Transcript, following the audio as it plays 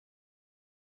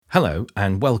Hello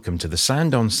and welcome to the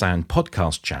Sound on Sound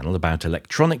podcast channel about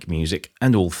electronic music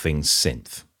and all things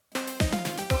synth.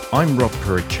 I'm Rob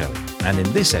Puricelli, and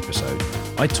in this episode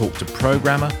I talk to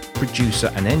programmer,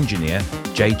 producer and engineer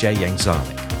JJ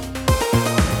Jęzarnik.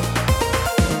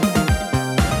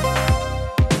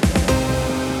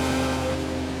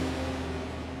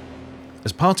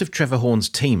 As part of Trevor Horn's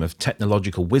team of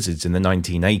technological wizards in the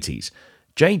 1980s,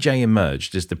 JJ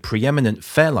emerged as the preeminent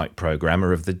Fairlight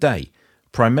programmer of the day,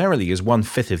 primarily as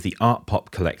one-fifth of the art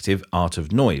pop collective Art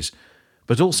of Noise,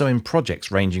 but also in projects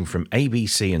ranging from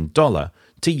ABC and Dollar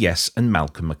to Yes and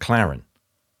Malcolm McLaren.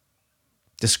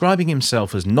 Describing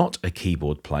himself as not a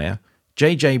keyboard player,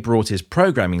 JJ brought his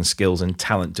programming skills and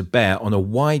talent to bear on a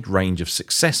wide range of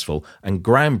successful and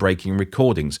groundbreaking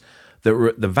recordings that were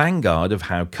at the vanguard of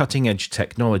how cutting-edge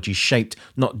technology shaped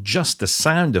not just the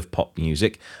sound of pop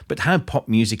music, but how pop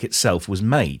music itself was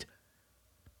made.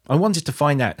 I wanted to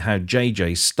find out how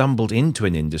JJ stumbled into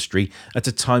an industry at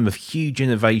a time of huge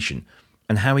innovation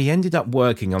and how he ended up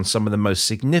working on some of the most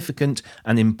significant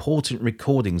and important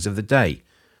recordings of the day,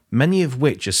 many of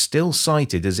which are still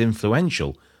cited as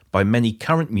influential by many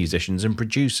current musicians and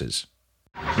producers.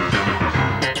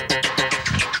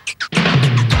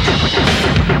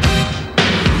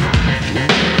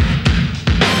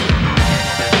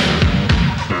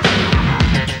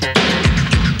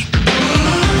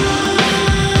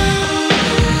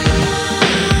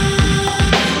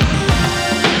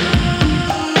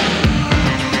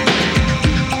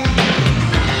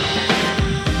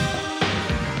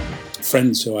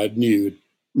 Friends who I knew had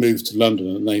moved to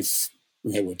London, and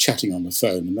they were chatting on the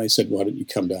phone, and they said, "Why don't you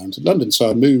come down to London?" So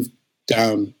I moved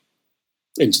down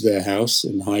into their house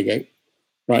in Highgate,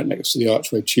 right next to the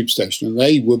Archway Tube Station, and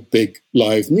they were big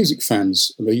live music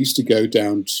fans. And they used to go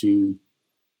down to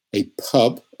a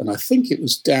pub, and I think it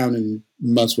was down in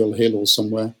Muswell Hill or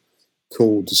somewhere,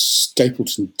 called the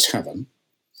Stapleton Tavern,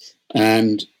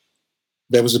 and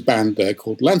there was a band there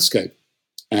called Landscape,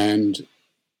 and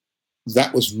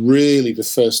that was really the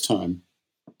first time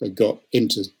they got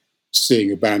into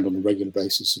seeing a band on a regular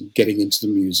basis and getting into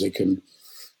the music and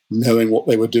knowing what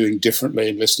they were doing differently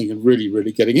and listening and really,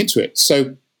 really getting into it.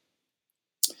 So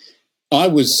I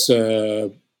was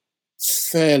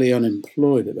fairly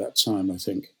unemployed at that time, I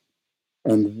think.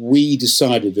 And we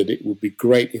decided that it would be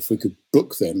great if we could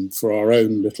book them for our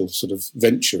own little sort of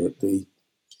venture at the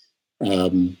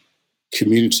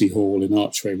community hall in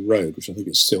Archway Road, which I think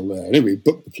is still there. Anyway, we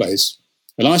booked the place,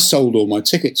 and I sold all my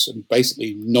tickets and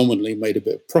basically nominally made a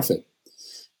bit of profit.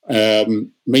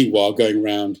 Meanwhile, going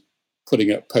around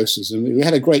putting up posters, and we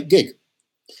had a great gig.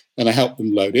 And I helped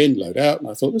them load in, load out, and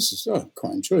I thought, I'm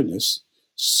quite enjoying this.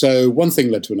 So one thing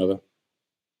led to another,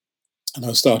 and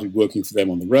I started working for them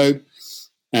on the road.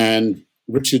 And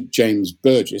Richard James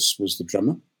Burgess was the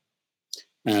drummer,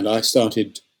 and I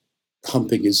started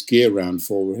humping his gear around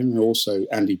for him. Also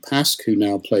Andy Pask, who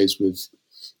now plays with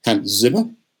Hans Zimmer.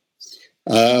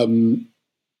 And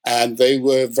they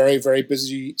were very, very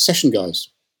busy session guys.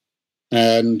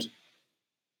 And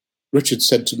Richard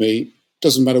said to me,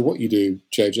 "Doesn't matter what you do,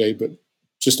 JJ, but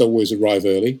just always arrive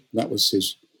early." That was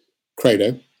his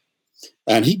credo.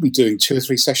 And he'd be doing 2 or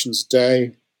 3 sessions a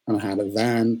day. And I had a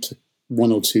van, to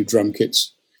 1 or 2 drum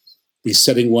kits, be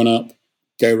setting one up,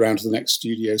 go around to the next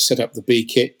studio, set up the B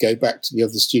kit, go back to the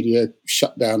other studio,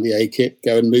 shut down the A kit,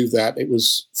 go and move that. It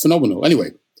was phenomenal.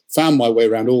 Anyway, found my way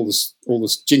around all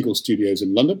the jingle studios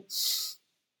in London,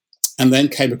 and then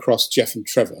came across Jeff and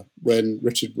Trevor when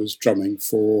Richard was drumming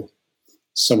for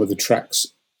some of the tracks,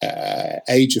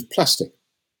 Age of Plastic.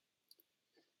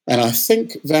 And I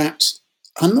think that,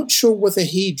 I'm not sure whether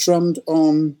he drummed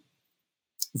on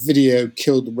Video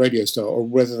Killed the Radio Star or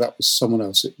whether that was someone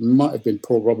else. It might have been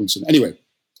Paul Robinson. Anyway,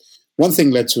 one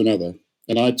thing led to another,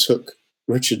 and I took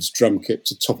Richard's drum kit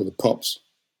to Top of the Pops.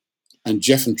 And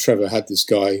Jeff and Trevor had this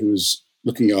guy who was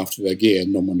looking after their gear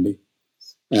nominally.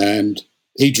 And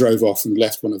he drove off and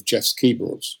left one of Jeff's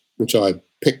keyboards, which I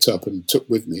picked up and took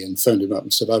with me and phoned him up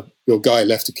and said, "Your guy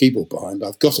left a keyboard behind,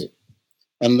 I've got it."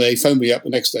 And they phoned me up the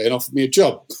next day and offered me a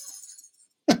job.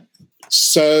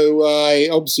 So I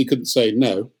obviously couldn't say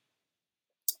no.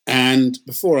 And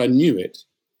before I knew it,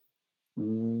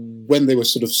 when they were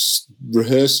sort of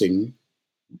rehearsing,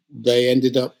 they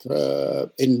ended up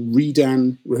in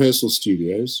Redan rehearsal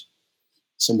studios,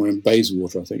 somewhere in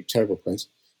Bayswater, I think, terrible place,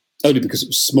 only because it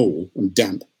was small and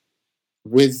damp,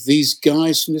 with these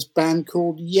guys from this band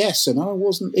called Yes, and I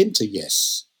wasn't into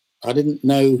Yes. I didn't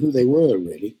know who they were,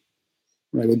 really.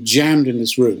 They were jammed in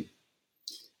this room.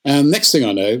 And next thing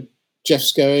I know,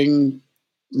 Jeff's going,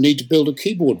 "Need to build a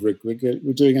keyboard rig.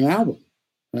 We're doing an album."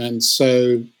 And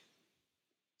so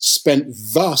spent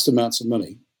vast amounts of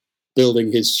money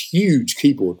building his huge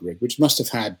keyboard rig, which must have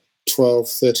had 12,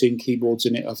 13 keyboards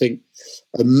in it, I think,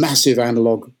 a massive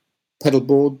analog pedal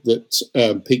board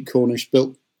that Pete Cornish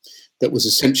built that was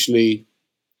essentially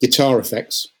guitar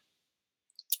effects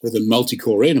with a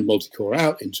multi-core in and multi-core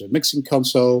out into a mixing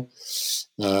console,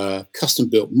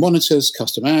 custom-built monitors,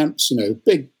 custom amps,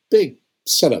 big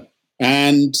setup.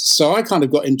 And so I kind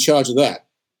of got in charge of that,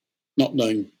 not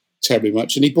knowing terribly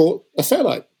much, and he bought a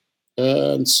Fairlight.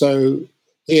 And so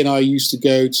he and I used to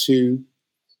go to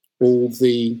all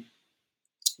the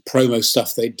promo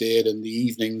stuff they did in the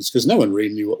evenings, because no one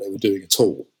really knew what they were doing at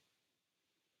all.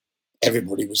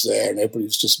 Everybody was there, and everybody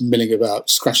was just milling about,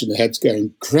 scratching their heads,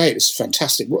 going, "Great, it's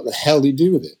fantastic. What the hell do you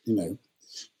do with it?"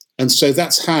 And so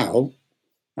that's how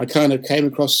I kind of came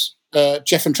across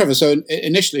Jeff and Trevor. So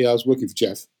initially, I was working for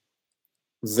Jeff,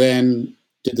 then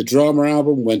did the drama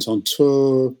album, went on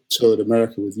tour, toured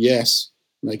America with Yes,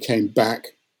 and they came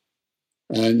back,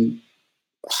 and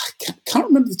I can't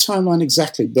remember the timeline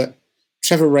exactly, but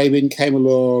Trevor Rabin came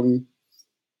along.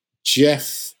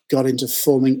 Jeff got into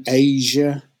forming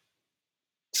Asia.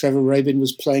 Trevor Rabin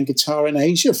was playing guitar in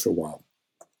Asia for a while.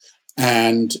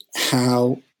 And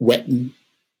Hal Wetton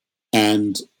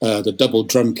and the double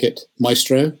drum kit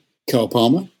maestro, Carl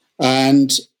Palmer.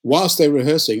 And whilst they were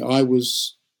rehearsing, I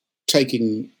was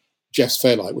taking Jeff's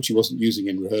Fairlight, which he wasn't using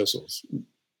in rehearsals,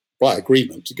 by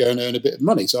agreement to go and earn a bit of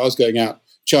money. So I was going out,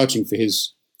 charging for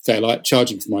his Fairlight,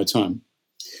 charging for my time.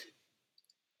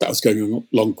 That was going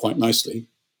along quite nicely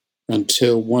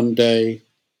until one day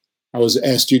I was at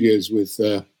Air Studios with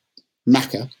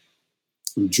Macca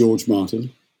and George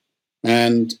Martin,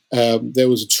 and there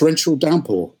was a torrential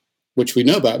downpour, which we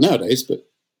know about nowadays, but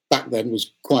back then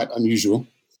was quite unusual.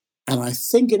 And I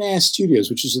think in Air Studios,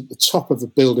 which is at the top of a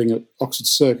building at Oxford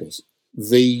Circus,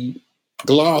 the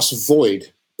glass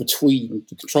void between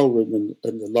the control room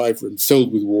and the live room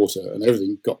filled with water, and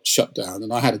everything got shut down.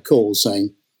 And I had a call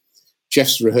saying,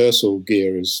 "Jeff's rehearsal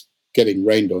gear is getting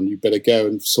rained on. You better go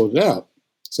and sort it out."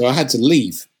 So I had to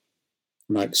leave,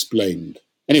 and I explained.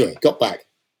 Anyway, got back,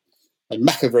 and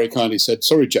Macca very kindly said,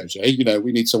 "Sorry, JJ,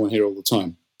 we need someone here all the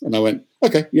time." And I went,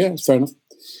 "Okay, yeah, it's fair enough."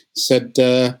 Said,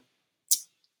 "Thanks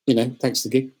for the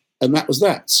gig." And that was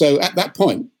that. So at that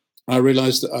point, I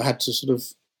realized that I had to sort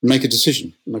of make a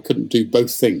decision, and I couldn't do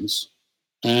both things.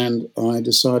 And I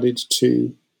decided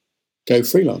to go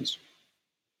freelance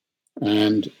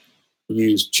and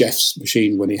use Jeff's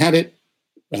machine when he had it,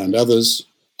 and others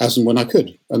as and when I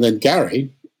could. And then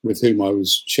Gary, with whom I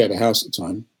was shared a house at the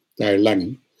time, Gary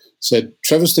Langham, said,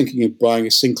 "Trevor's thinking of buying a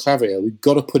Synclavier. We've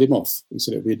got to put him off." He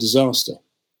said, "It'll be a disaster.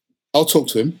 I'll talk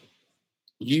to him.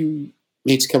 You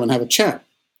need to come and have a chat."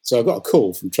 So I got a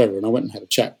call from Trevor, and I went and had a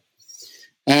chat.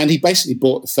 And he basically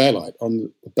bought the Fairlight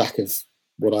on the back of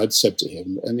what I'd said to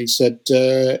him. And he said,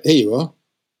 "Here you are.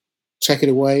 Take it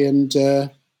away and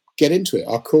get into it.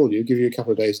 I'll call you, give you a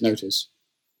couple of days' notice,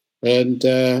 and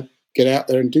get out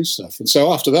there and do stuff." And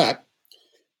so after that,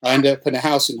 I ended up in a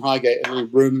house in Highgate, a little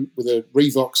room with a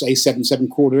Revox A7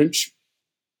 7/4 inch.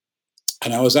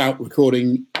 And I was out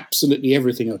recording absolutely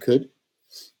everything I could.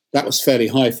 That was fairly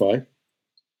hi-fi.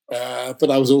 But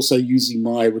I was also using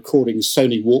my recording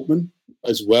Sony Walkman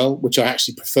as well, which I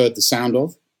actually preferred the sound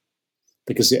of,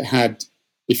 because it had,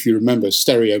 if you remember,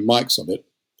 stereo mics on it.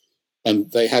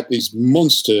 And they had these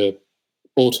monster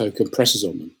auto compressors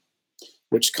on them,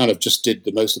 which kind of just did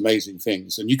the most amazing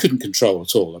things. And you couldn't control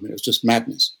at all. I mean, it was just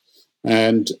madness.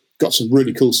 And got some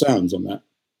really cool sounds on that.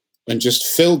 And just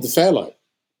filled the Fairlight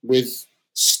with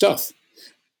stuff.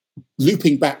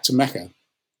 Looping back to Macca,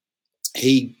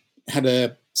 he had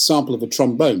a sample of a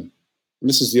trombone. And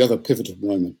this is the other pivotal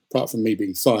moment, apart from me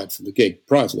being fired from the gig.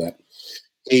 Prior to that,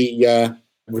 he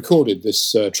recorded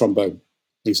this trombone.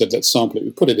 He said, "Let's sample it." We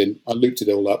put it in. I looped it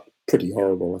all up. Pretty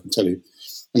horrible, I can tell you.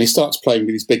 And he starts playing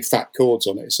with these big fat chords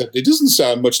on it. He said, "It doesn't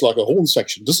sound much like a horn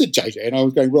section, does it, JJ?" And I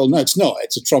was going, "Well, no, it's not.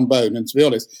 It's a trombone." And to be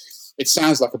honest, it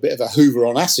sounds like a bit of a Hoover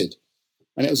on acid.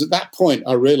 And it was at that point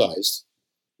I realized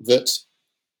that,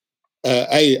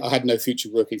 A, I had no future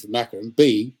working for Macca, and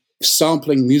B,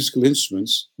 sampling musical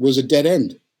instruments was a dead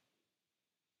end.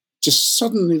 Just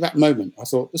suddenly that moment, I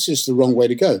thought, this is the wrong way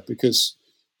to go, because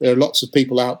there are lots of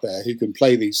people out there who can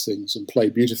play these things and play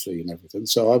beautifully and everything.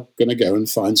 So I'm going to go and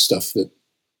find stuff that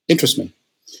interests me.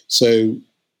 So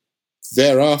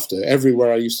thereafter,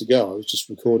 everywhere I used to go, I was just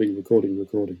recording,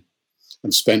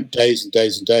 and spent days and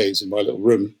days and days in my little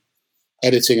room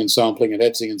editing and sampling and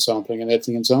editing and sampling and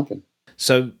editing and sampling.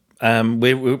 So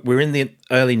we're in the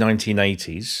early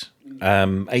 1980s.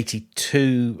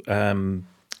 82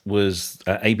 was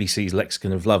ABC's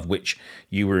Lexicon of Love, which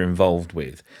you were involved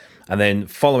with. And then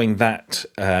following that,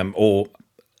 or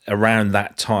around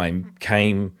that time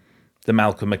came the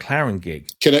Malcolm McLaren gig.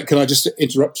 Can I just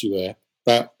interrupt you there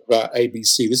about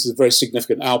ABC? This is a very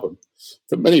significant album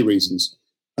for many reasons.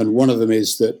 And one of them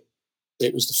is that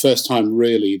it was the first time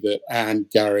really that Anne,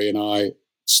 Gary and I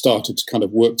started to kind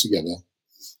of work together.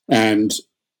 And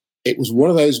it was one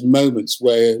of those moments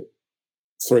where,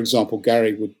 for example,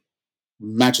 Gary would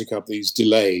magic up these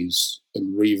delays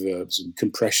and reverbs and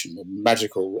compression and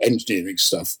magical engineering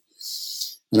stuff.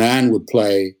 And Anne would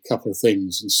play a couple of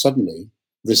things, and suddenly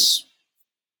this,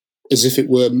 as if it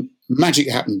were magic,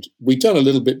 happened. We'd done a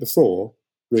little bit before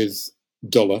with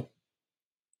Dollar,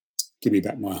 Give Me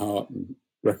Back My Heart, and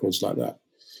records like that.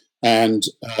 And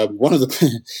one of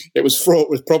the, it was fraught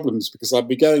with problems because I'd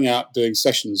be going out doing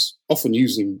sessions, often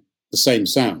using the same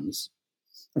sounds,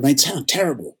 and they'd sound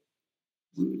terrible.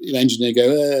 The engineer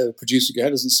go, producer go, it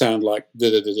doesn't sound like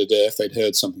da-da-da-da-da if they'd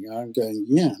heard something. I'm going,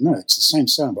 yeah, no, it's the same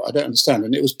sound, but I don't understand.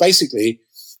 And it was basically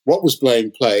what was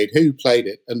being played, who played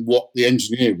it, and what the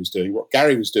engineer was doing, what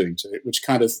Gary was doing to it, which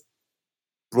kind of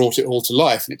brought it all to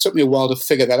life. And it took me a while to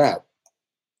figure that out.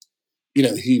 You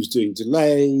know, he was doing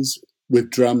delays with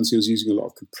drums. He was using a lot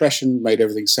of compression, made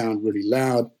everything sound really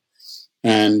loud.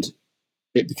 And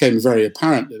it became very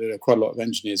apparent that there were quite a lot of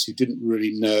engineers who didn't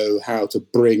really know how to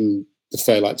bring the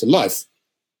Fairlight to life.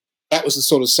 That was the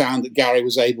sort of sound that Gary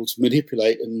was able to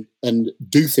manipulate and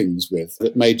do things with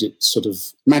that made it sort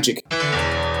of magic.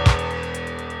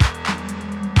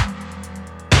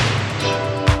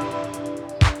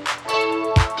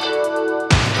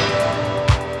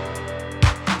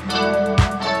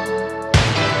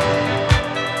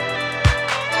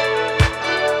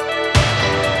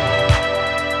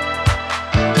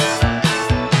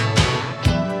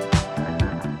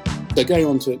 So going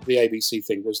on to the ABC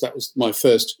thing, that was my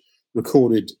first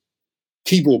recorded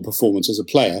keyboard performance as a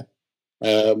player,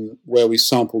 where we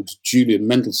sampled Julian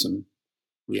Mendelssohn,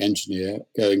 the engineer,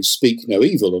 going "Speak No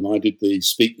Evil," and I did the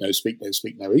 "Speak No, Speak No,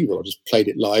 Speak No Evil." I just played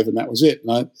it live, and that was it. And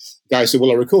the guy said,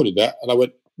 "Well, I recorded that," and I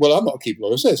went, "Well, I'm not a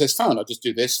keyboard." I said, "It's fine. I'll just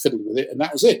do this, fiddle with it," and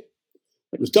that was it.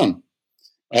 It was done.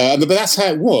 But that's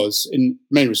how it was in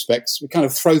many respects. We kind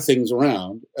of throw things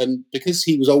around, and because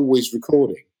he was always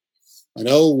recording and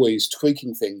always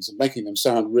tweaking things and making them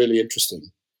sound really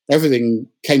interesting, everything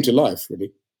came to life,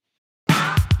 really.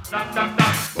 First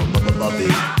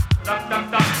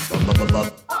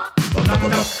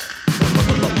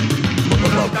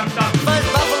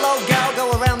buffalo gal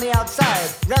go around the outside,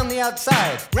 round the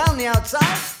outside, round the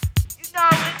outside. You know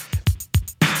it.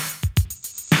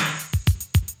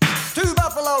 Two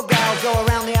buffalo gals go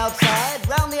around the outside,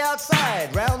 round the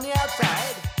outside, round the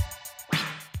outside.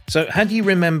 So how do you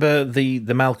remember the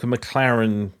Malcolm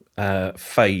McLaren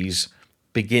phase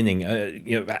beginning?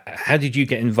 How did you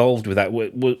get involved with that?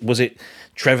 Was it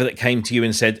Trevor that came to you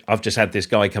and said, "I've just had this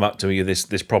guy come up to me with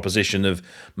this proposition of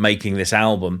making this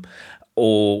album,"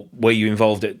 or were you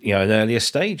involved at an earlier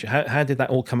stage? How did that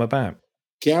all come about?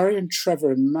 Gary and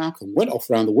Trevor and Malcolm went off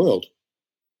around the world.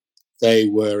 They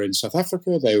were in South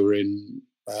Africa, they were in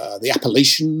the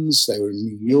Appalachians, they were in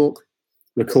New York,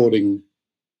 recording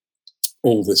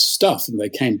all this stuff, and they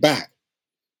came back.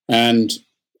 And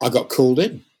I got called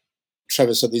in.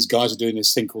 Trevor said, "These guys are doing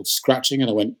this thing called scratching," and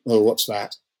I went, "Oh, what's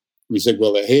that?" And he said,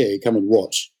 "Well, they're here, come and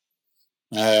watch."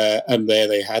 And there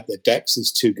they had their decks,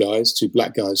 these two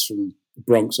black guys from the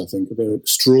Bronx, I think. They were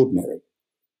extraordinary.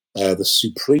 The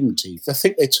Supreme Teeth. I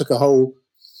think they took a whole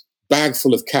bag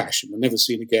full of cash and were never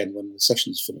seen again when the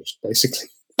sessions finished, basically.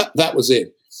 That was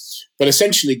it. But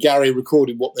essentially, Gary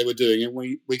recorded what they were doing, and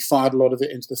we fired a lot of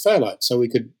it into the Fairlight so we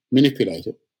could manipulate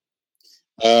it.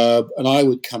 And I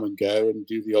would come and go and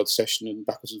do the odd session and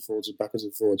backwards and forwards and backwards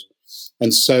and forwards.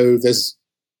 And so there's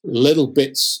little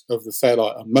bits of the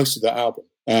Fairlight on most of that album.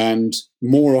 And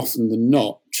more often than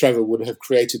not, Trevor would have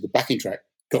created the backing track,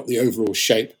 got the overall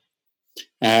shape,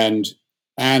 and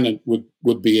Anne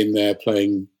would be in there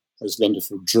playing those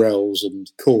wonderful drills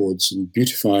and chords and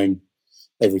beautifying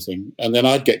everything. And then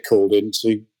I'd get called in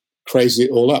to crazy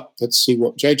it all up. Let's see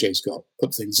what JJ's got.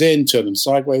 Put things in, turn them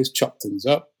sideways, chop things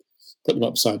up, put them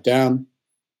upside down.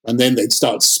 And then they'd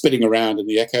start spinning around in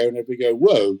the echo, and everybody go,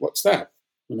 "Whoa, what's that?"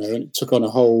 And it took on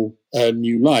a whole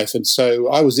new life. And so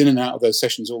I was in and out of those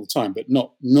sessions all the time, but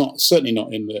certainly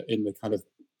not in the kind of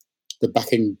the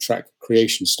backing track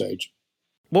creation stage.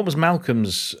 What was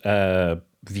Malcolm's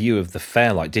view of the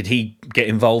Fairlight? Did he get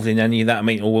involved in any of that? I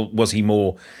mean, or was he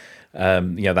more,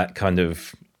 that kind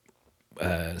of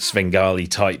Svengali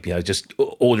type, just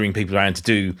ordering people around to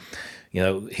do,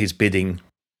 his bidding?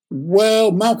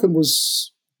 Well, Malcolm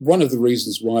was one of the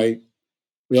reasons why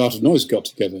the Art of Noise got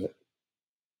together,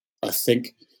 I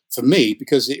think, for me,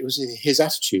 because it was his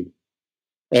attitude.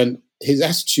 And his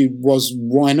attitude was,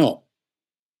 why not?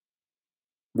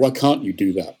 Why can't you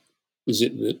do that? Is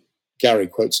it that Gary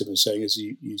quotes him as saying, is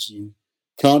you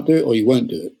can't do it or you won't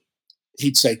do it?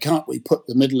 He'd say, can't we put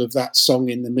the middle of that song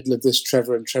in the middle of this,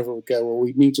 Trevor? And Trevor would go, well,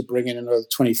 we need to bring in another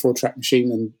 24-track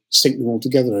machine and sync them all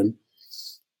together. And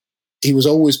he was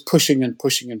always pushing and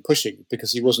pushing and pushing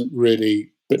because he wasn't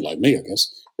really, a bit like me, I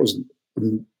guess, wasn't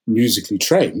musically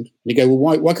trained. And he'd go,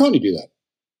 well, why can't you do that?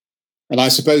 And I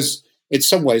suppose in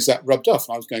some ways that rubbed off.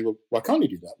 And I was going, well, why can't you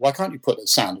do that? Why can't you put the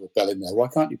sound of a bell in there? Why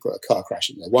can't you put a car crash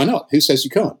in there? Why not? Who says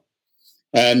you can't?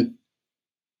 And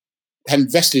had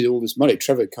invested all this money.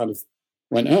 Trevor kind of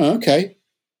went, oh, okay,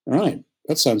 all right,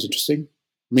 that sounds interesting.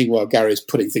 Meanwhile, Gary's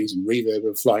putting things in reverb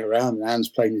and flying around, and Anne's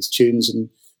playing his tunes, and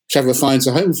Trevor finds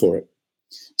a home for it.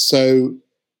 So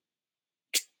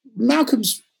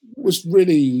Malcolm's was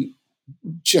really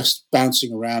just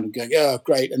bouncing around and going, oh,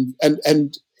 great,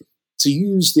 and to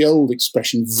use the old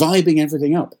expression, vibing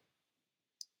everything up.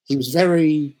 He was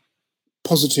very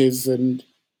positive and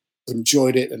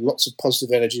enjoyed it, and lots of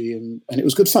positive energy, and it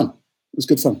was good fun. It was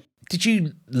good fun. Did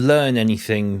you learn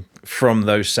anything from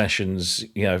those sessions,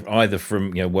 either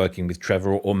from, working with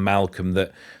Trevor or Malcolm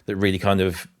that really kind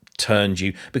of turned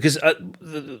you? Because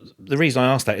the reason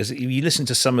I asked that is you listen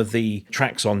to some of the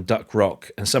tracks on Duck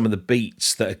Rock and some of the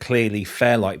beats that are clearly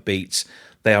Fairlight beats,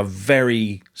 they are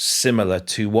very similar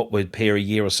to what would appear a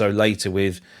year or so later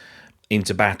with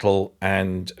Into Battle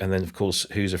and then of course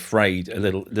Who's Afraid a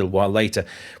little while later.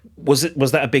 Was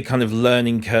that a big kind of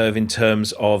learning curve in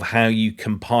terms of how you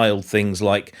compiled things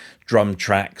like drum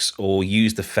tracks or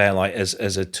used the Fairlight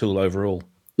as a tool overall?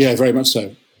 Yeah, very much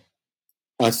so.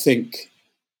 I think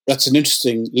that's an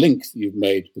interesting link you've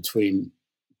made between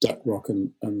Duck Rock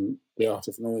and the Art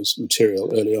of Noise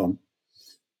material early on.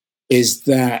 Is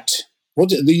that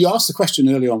you asked the question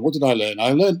early on? What did I learn?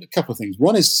 I learned a couple of things.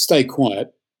 One is to stay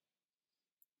quiet.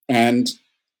 And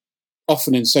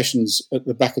often in sessions at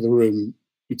the back of the room,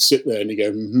 you'd sit there and you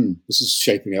go, this is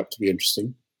shaping up to be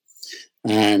interesting.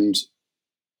 And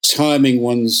timing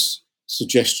one's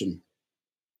suggestion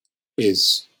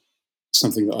is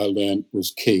something that I learned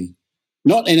was key.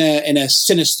 Not in a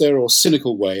sinister or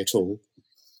cynical way at all,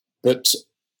 but Steve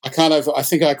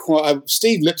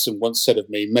Lipson once said of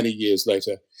me many years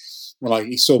later, when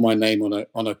he saw my name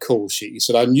on a call sheet, he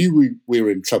said, I knew we were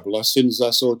in trouble as soon as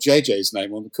I saw JJ's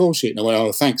name on the call sheet. And I went,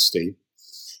 oh, thanks, Steve.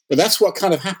 But that's what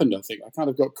kind of happened, I think. I kind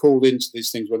of got called into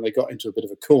these things when they got into a bit of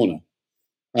a corner.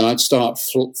 And I'd start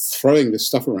throwing this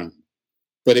stuff around.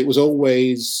 But it was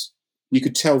always, you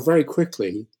could tell very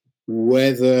quickly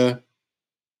whether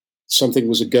something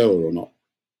was a goer or not.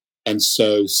 And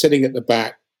so sitting at the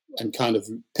back and kind of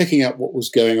picking up what was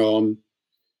going on,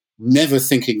 never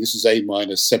thinking this is A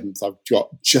minor seventh, I've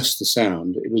got just the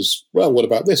sound. It was, well, what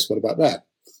about this? What about that?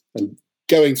 And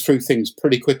going through things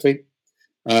pretty quickly.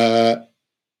 And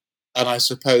I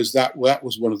suppose that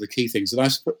was one of the key things.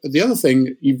 And the other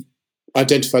thing, you've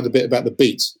identified a bit about the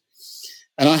beats.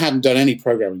 And I hadn't done any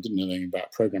programming, didn't know anything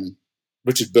about programming.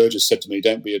 Richard Burgess said to me,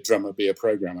 don't be a drummer, be a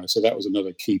programmer. So that was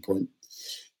another key point.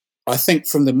 I think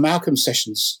from the Malcolm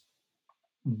sessions,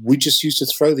 we just used to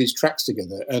throw these tracks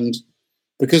together. And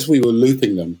because we were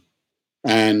looping them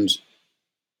and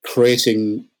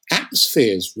creating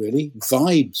atmospheres, really,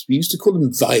 vibes. We used to call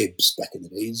them vibes back in the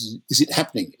days. Is it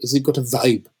happening? Has it got a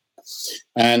vibe?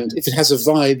 And if it has a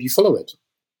vibe, you follow it.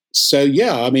 So,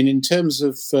 yeah, I mean, in terms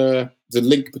of the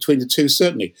link between the two,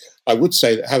 certainly. I would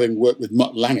say that having worked with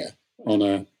Mutt Lange on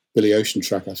a Billy Ocean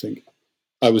track, I think,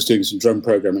 I was doing some drum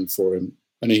programming for him.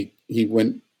 And he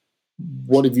went,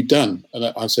 what have you done? And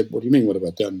I said, what do you mean, what have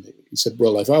I done? He said,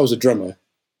 well, if I was a drummer,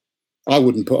 I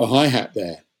wouldn't put a hi-hat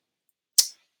there,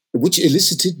 which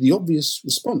elicited the obvious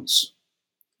response.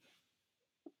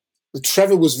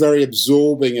 Trevor was very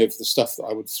absorbing of the stuff that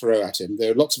I would throw at him.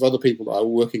 There are lots of other people that I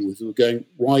was working with who were going,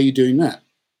 why are you doing that?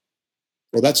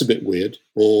 Well, that's a bit weird.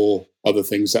 Or other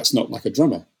things, that's not like a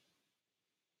drummer.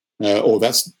 Or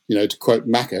that's, to quote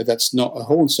Macca, that's not a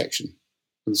horn section.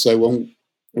 And so I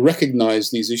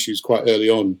recognized these issues quite early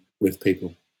on with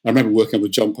people. I remember working on the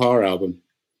John Parr album.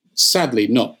 Sadly,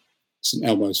 not St.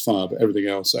 Elmo's Fire, but everything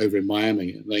else over in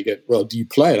Miami. And they get, well, do you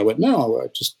play it? I went, no, I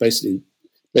just basically,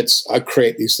 I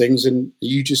create these things and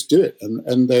you just do it.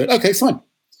 And they went, okay, fine.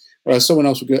 Whereas someone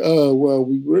else would go, oh, well,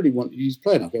 we really want you to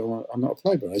play. And I go, well, I'm not a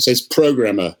player, but I say it's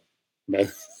programmer.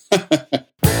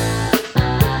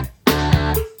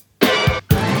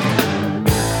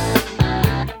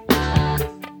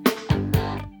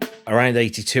 Around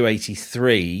 82,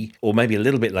 83, or maybe a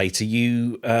little bit later,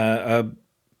 you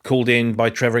called in by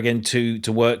Trevor again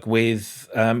to work with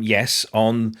Yes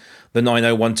on the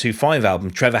 90125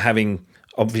 album. Trevor having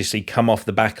obviously come off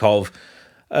the back of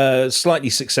slightly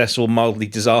successful, mildly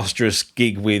disastrous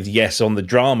gig with Yes on the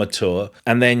Drama Tour,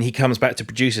 and then he comes back to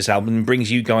produce this album and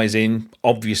brings you guys in,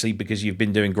 obviously because you've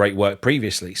been doing great work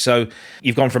previously. So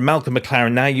you've gone from Malcolm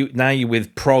McLaren, now you're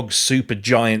with prog super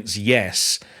giants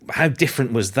Yes. How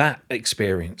different was that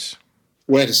experience?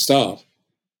 Where to start?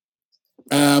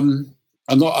 I'm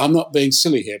not being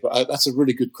silly here, but that's a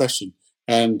really good question.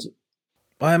 And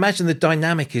I imagine the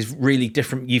dynamic is really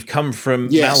different. You've come from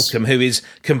Yes. Malcolm, who is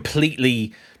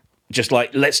completely just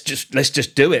like, let's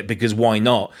just do it because why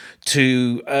not,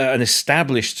 to an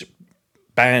established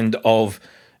band of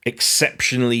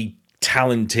exceptionally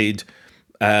talented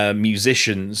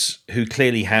musicians who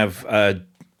clearly have a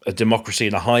democracy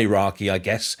and a hierarchy, I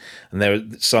guess, and there are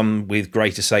some with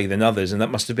greater say than others, and that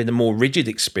must have been a more rigid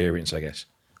experience, I guess.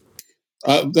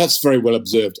 That's very well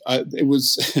observed. It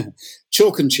was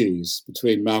chalk and cheese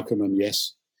between Malcolm and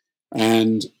Yes.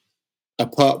 And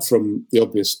apart from the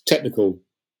obvious technical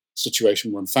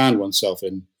situation one found oneself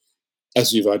in,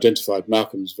 as you've identified,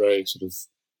 Malcolm's very sort of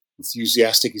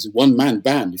enthusiastic. He's a one-man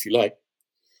band, if you like.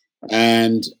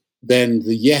 And then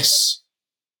the Yes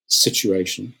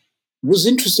situation was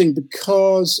interesting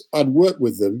because I'd worked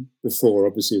with them before,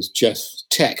 obviously, as Jeff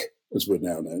Tech, as we're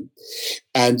now known.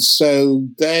 And so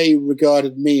they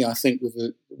regarded me, I think,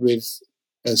 with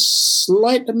a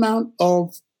slight amount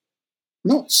of,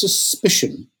 not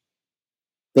suspicion,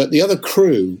 but the other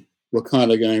crew were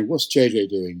kind of going, what's JJ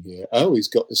doing here? Oh, he's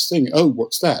got this thing. Oh,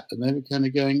 what's that? And they were kind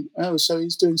of going, oh, so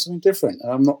he's doing something different.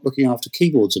 I'm not looking after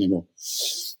keyboards anymore.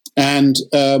 And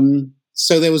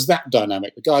so there was that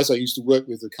dynamic. The guys I used to work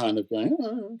with were kind of going,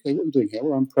 oh, okay, what are we doing here?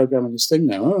 Well, I'm programming this thing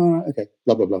now. Oh, okay,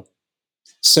 blah, blah, blah.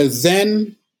 So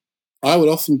then I would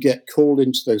often get called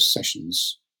into those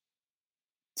sessions,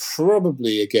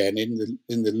 probably again in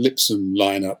the Lipson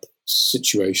lineup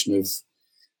situation of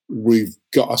we've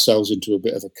got ourselves into a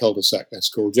bit of a cul-de-sac, let's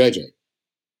call JJ.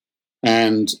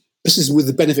 And this is with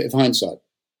the benefit of hindsight,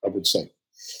 I would say.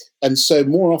 And so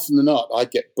more often than not,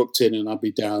 I'd get booked in and I'd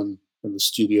be down in the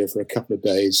studio for a couple of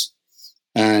days,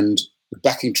 and the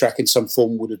backing track in some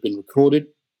form would have been recorded.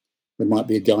 There might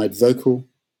be a guide vocal.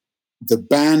 The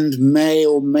band may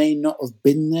or may not have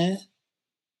been there.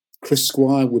 Chris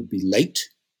Squire would be late,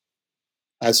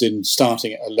 as in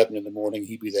starting at 11 in the morning,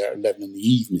 he'd be there at 11 in the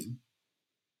evening,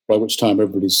 by which time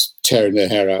everybody's tearing their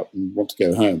hair out and want to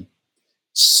go home.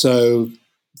 So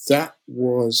that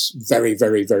was very,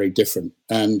 very, very different.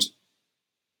 And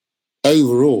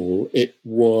overall, it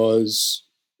was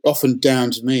often down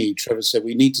to me. Trevor said,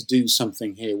 we need to do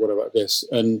something here. What about this?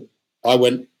 And I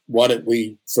went, why don't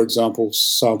we, for example,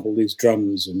 sample these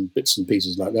drums and bits and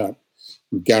pieces like that?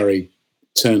 And Gary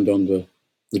turned on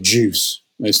the juice.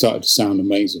 They started to sound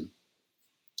amazing.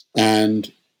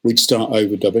 And we'd start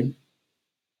overdubbing.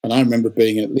 And I remember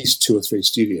being in at least 2 or 3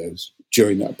 studios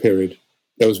during that period.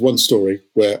 There was one story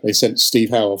where they sent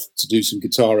Steve Howe off to do some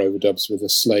guitar overdubs with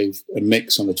a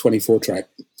mix on the 24 track.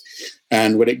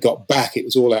 And when it got back, it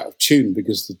was all out of tune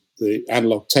because the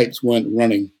analog tapes weren't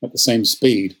running at the same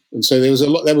speed. And so there was a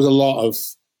lot of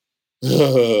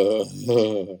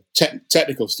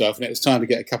technical stuff, and it was time to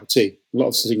get a cup of tea. A lot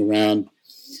of sitting around,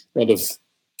 a lot of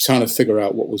trying to figure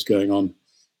out what was going on.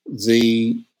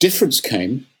 The difference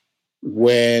came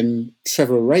when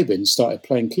Trevor Rabin started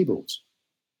playing keyboards.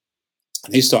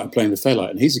 And he started playing the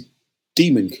Fairlight, and he's a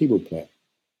demon keyboard player.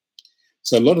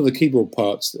 So a lot of the keyboard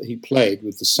parts that he played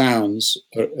with the sounds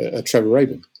are Trevor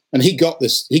Rabin. And he got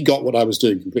what I was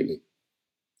doing completely.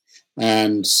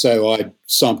 And so I'd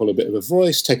sample a bit of a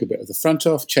voice, take a bit of the front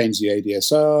off, change the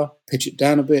ADSR, pitch it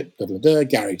down a bit, blah, blah, blah.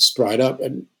 Gary'd sprite up,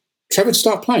 and Trevor'd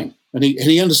start playing. And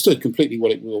he understood completely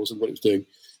what it was and what it was doing.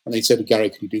 And he said to Gary,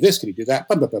 can you do this? Can you do that?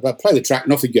 Blah, blah, blah, blah. Play the track,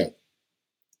 and off he'd go.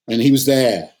 And he was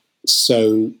there.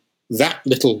 So that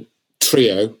little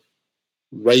trio,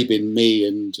 Rabin, me,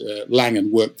 and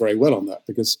Langan, worked very well on that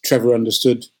because Trevor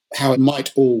understood how it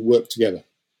might all work together.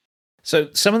 So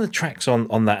some of the tracks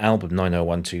on that album,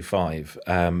 90125,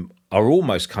 are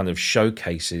almost kind of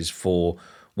showcases for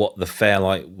what the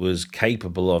Fairlight was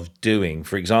capable of doing.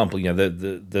 For example,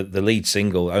 the lead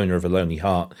single, Owner of a Lonely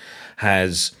Heart,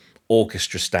 has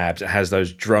orchestra stabs, it has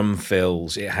those drum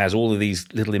fills, it has all of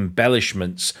these little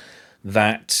embellishments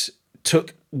that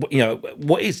took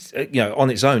what is on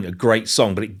its own a great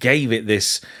song, but it gave it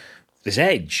this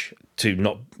edge, to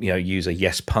not use a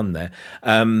yes pun there,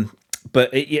 but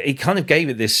it kind of gave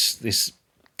it this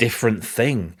different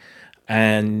thing,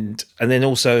 and then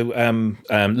also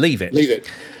Leave It.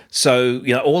 So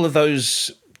all of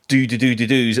those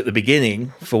do's at the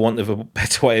beginning, for want of a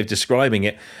better way of describing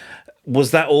it,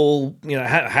 was that all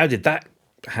how did that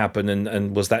happen,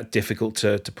 and was that difficult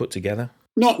to put together?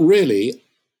 Not really.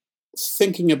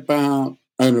 Thinking about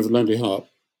Owner of a Lonely Heart,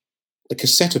 a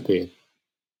cassette appeared,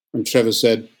 and Trevor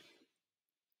said,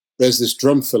 "There's this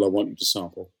drum fill I want you to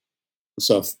sample."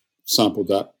 So I sampled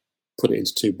that, put it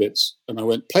into 2 bits, and I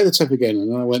went, "Play the tape again,"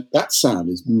 and I went, "That sound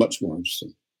is much more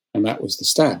interesting," and that was the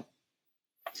Stab.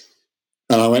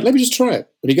 And I went, "Let me just try it."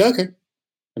 And he'd go, "Okay,"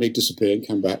 and he'd disappear and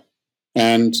come back,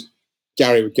 and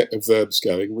Gary would get the verbs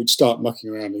going. We'd start mucking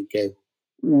around and go,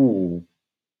 "Ooh,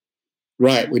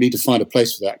 right, we need to find a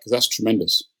place for that because that's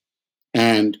tremendous."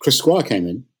 And Chris Squire came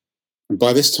in, and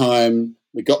by this time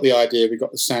we got the idea, we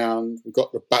got the sound, we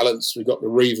got the balance, we got the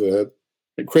reverb.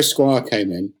 And Chris Squire came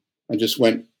in and just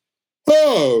went,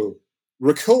 "Oh,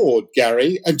 record,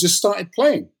 Gary," and just started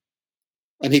playing.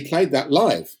 And he played that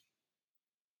live,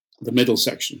 the middle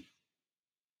section.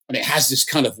 And it has this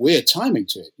kind of weird timing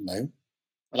to it, you know.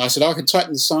 And I said, "I can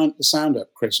tighten the sound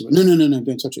up, Chris." He went, No,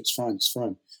 don't touch it. It's fine.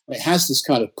 And it has this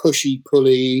kind of pushy,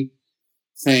 pulley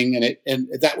thing,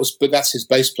 but that's his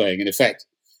bass playing in effect.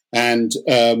 And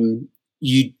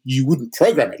you wouldn't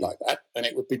program it like that, and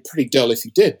it would be pretty dull if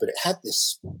you did. But it had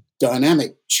this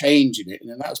dynamic change in it,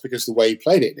 and that was because the way he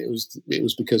played it. It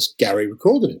was because Gary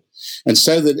recorded it, and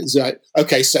so that it's like,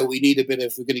 okay, so we need we're going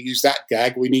to use that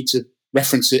gag, we need to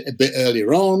reference it a bit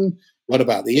earlier on. What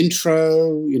about the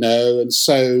intro? You know, and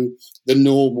so the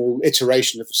normal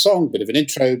iteration of a song, bit of an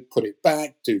intro, put it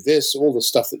back, do this, all the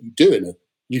stuff that you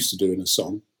used to do in a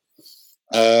song,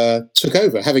 took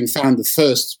over. Having found the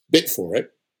first bit for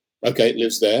it, okay, it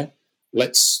lives there.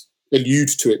 Let's allude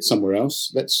to it somewhere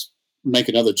else. Let's make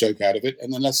another joke out of it,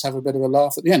 and then let's have a bit of a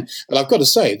laugh at the end. And I've got to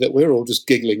say that we're all just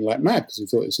giggling like mad because we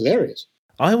thought it was hilarious.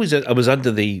 I was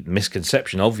under the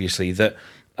misconception, obviously, that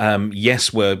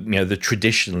Yes were the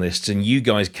traditionalists, and you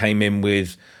guys came in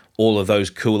with all of those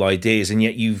cool ideas, and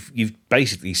yet you've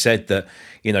basically said that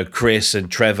Chris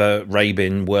and Trevor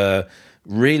Rabin were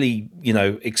really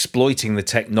exploiting the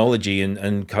technology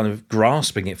and kind of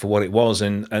grasping it for what it was,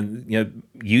 and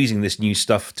using this new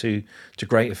stuff to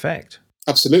great effect.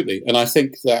 Absolutely, and I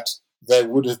think that there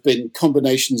would have been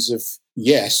combinations of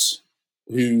Yes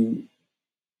who,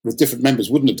 with different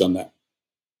members, wouldn't have done that.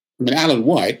 I mean, Alan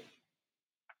White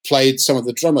played some of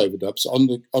the drum overdubs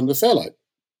on the Fairlight.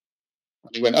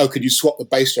 And he went, "Oh, could you swap the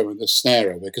bass drum and the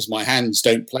snare over? Because my hands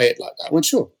don't play it like that." I went,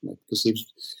 "Sure." Because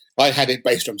I had it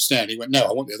bass drum snare. And he went, "No,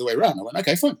 I want the other way around." I went,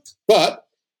 "Okay, fine." But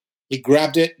he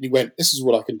grabbed it and he went, "This is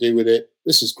what I can do with it.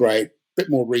 This is great.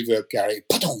 Bit more reverb, Gary.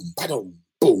 Pa-dum, pa-dum,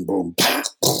 boom, boom, pa,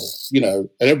 and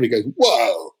everybody goes,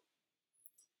 "Whoa."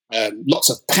 Lots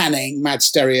of panning, mad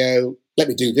stereo. Let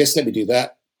me do this, let me do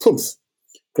that. Poof.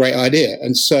 Great idea.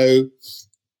 And so,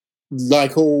 I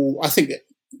think that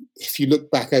if you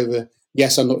look back over,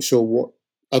 Yes, I'm not sure what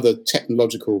other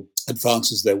technological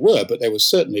advances there were, but they were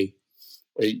certainly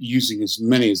using as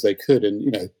many as they could.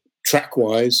 And,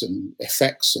 track-wise and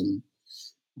effects and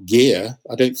gear,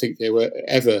 I don't think they were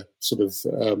ever sort of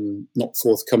not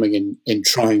forthcoming in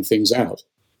trying things out.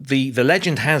 The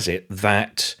legend has it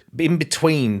that in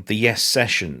between the Yes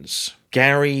sessions,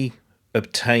 Gary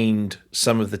obtained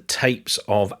some of the tapes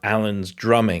of Alan's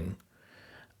drumming,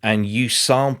 and you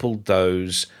sampled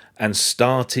those and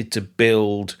started to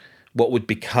build what would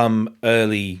become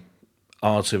early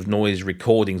Art of Noise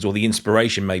recordings, or the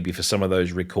inspiration maybe for some of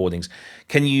those recordings.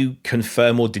 Can you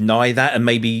confirm or deny that, and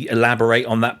maybe elaborate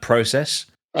on that process?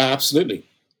 Absolutely.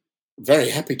 Very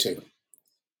happy to.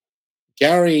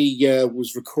 Gary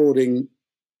was recording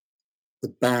the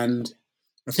band,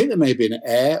 I think there may have been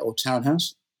Air or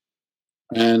Townhouse,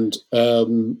 and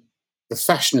the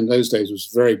fashion in those days was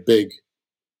very big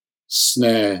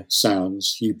snare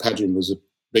sounds. Hugh Padgham was a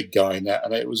big guy in that,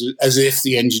 and it was as if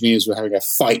the engineers were having a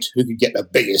fight who could get the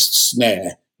biggest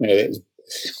snare.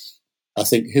 I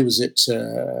think, who was it?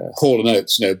 Hall &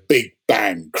 Oates, big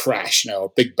bang crash,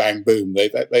 big bang boom. They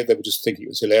were just thinking it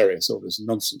was hilarious, all this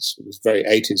nonsense. It was very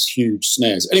 80s, huge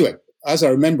snares. Anyway, as I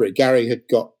remember it, Gary had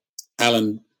got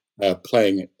Alan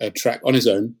playing a track on his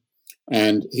own,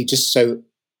 and he just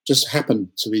happened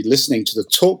to be listening to the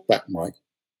talkback mic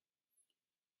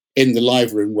in the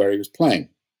live room where he was playing,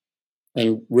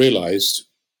 and realised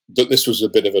that this was a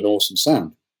bit of an awesome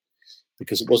sound,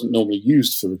 because it wasn't normally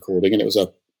used for recording, and it was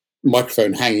a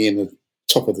microphone hanging in the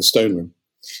top of the stone room.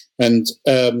 And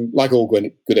like all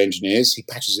good engineers, he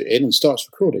patches it in and starts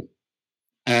recording.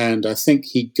 And I think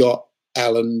he got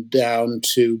Alan down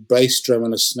to bass drum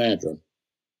and a snare drum.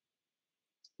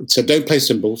 So don't play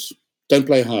cymbals, don't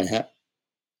play hi-hat.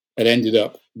 It ended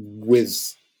up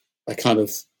with a kind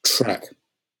of track,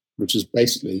 which is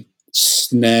basically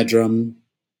snare drum,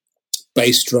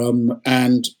 bass drum,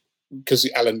 and because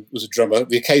Alan was a drummer,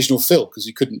 the occasional fill, because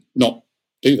he couldn't not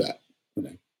do that.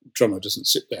 drummer doesn't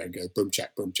sit there and go boom,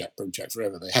 chack, boom, chack, boom, chack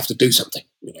forever. They have to do something.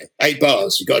 8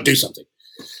 bars, you've got to do something.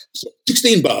 So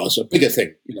 16 bars, a bigger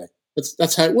thing.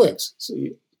 That's how it works. So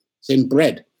it's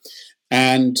inbred.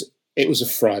 And it was a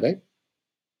Friday.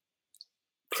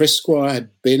 Chris Squire had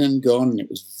been and gone, and it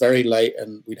was very late,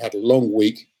 and we'd had a long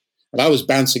week. And I was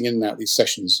bouncing in and out these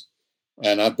sessions,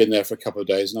 and I'd been there for a couple of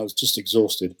days, and I was just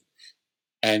exhausted.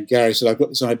 And Gary said, I've got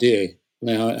this idea. And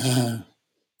I went,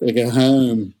 got to go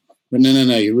home. But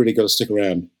no, you really got to stick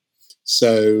around.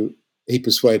 So he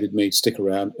persuaded me to stick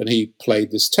around, and he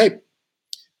played this tape.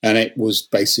 And it was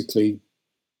basically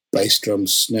bass drum,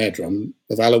 snare drum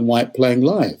of Alan White playing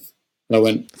live. And I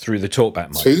went... Through the talkback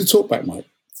mic? Through the talkback mic.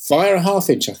 Via a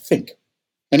half-inch, I think.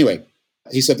 Anyway,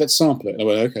 he said, let's sample it. And I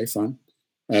went, okay, fine.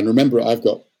 And remember, I've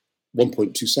got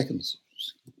 1.2 seconds.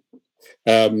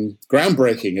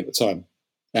 Groundbreaking at the time.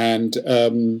 And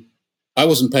I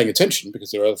wasn't paying attention because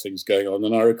there were other things going on.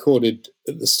 And I recorded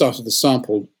at the start of the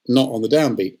sample, not on the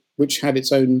downbeat, which had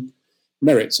its own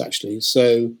merits, actually.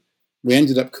 So we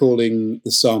ended up calling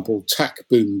the sample Tack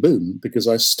Boom Boom because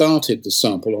I started the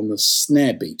sample on the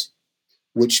snare beat,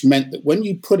 which meant that when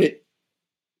you put it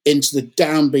into the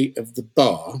downbeat of the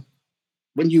bar,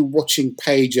 when you're watching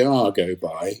Page R go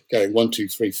by, going 1, 2,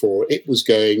 3, 4, it was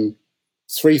going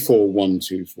 3, 4, 1,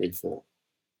 2, 3, 4,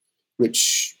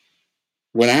 which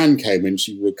when Anne came in,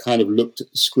 she would kind of looked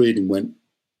at the screen and went,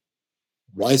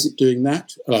 why is it doing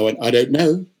that? And I went, I don't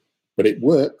know, but it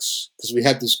works because we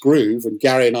had this groove and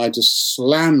Gary and I just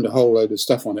slammed a whole load of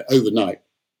stuff on it overnight,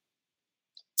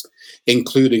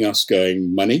 including us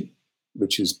going money,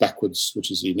 which is backwards,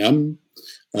 which is enum,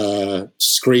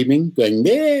 screaming, going,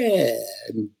 yeah,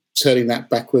 and turning that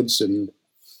backwards and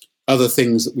other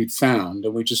things that we'd found.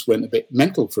 And we just went a bit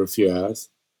mental for a few hours.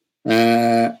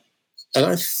 And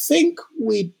I think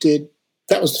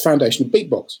that was the foundation of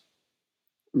Beatbox.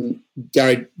 And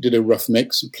Gary did a rough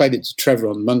mix and played it to Trevor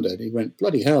on Monday. And he went,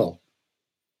 bloody hell,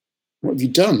 what have you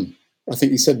done? I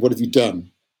think he said, what have you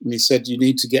done? And he said, you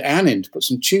need to get Anne in to put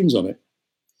some tunes on it.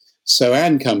 So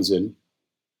Anne comes in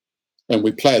and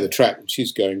we play the track and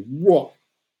she's going, what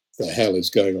the hell is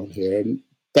going on here? And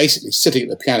basically sitting at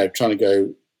the piano trying to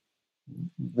go,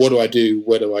 what do I do?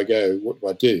 Where do I go? What do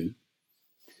I do?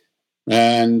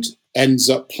 And ends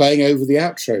up playing over the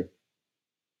outro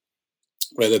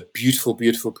where the beautiful,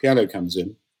 beautiful piano comes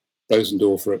in,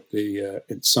 Bosendorfer at the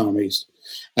in Psalm East.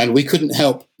 And we couldn't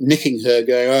help nicking her,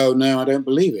 going, oh, no, I don't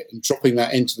believe it, and dropping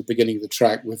that into the beginning of the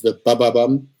track with the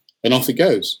ba-ba-bum, and off it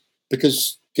goes.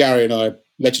 Because Gary and I,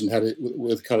 Legend had it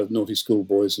with kind of Naughty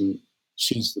Schoolboys, and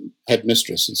she's the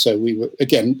headmistress. And so we were,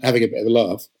 again, having a bit of a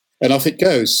laugh, and off it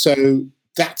goes. So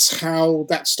that's how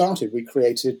that started. We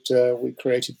created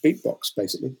Beatbox,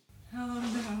 basically.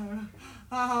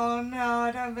 Oh, no,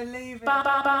 I don't believe it.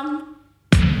 Ba-ba-bum.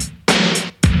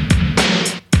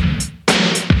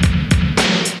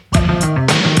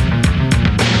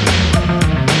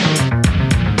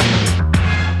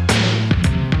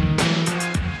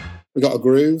 We got a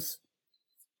groove,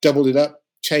 doubled it up,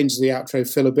 changed the outro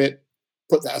fill a bit,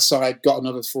 put that aside, got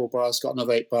another 4 bars, got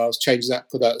another 8 bars, changed that,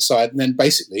 put that aside, and then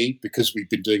basically, because we've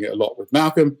been doing it a lot with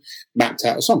Malcolm, mapped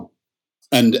out a song.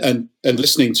 And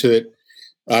listening to it,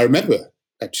 I remember,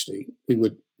 actually, we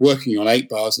were working on 8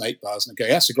 bars and 8 bars and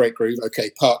going, that's a great groove,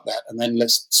 okay, park that, and then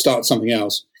let's start something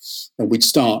else. And we'd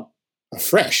start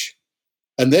afresh.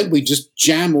 And then we just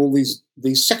jam all these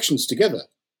sections together.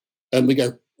 And we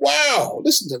go, wow,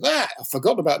 listen to that. I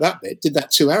forgot about that bit. Did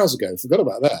that 2 hours ago. Forgot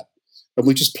about that. And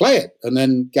we just play it. And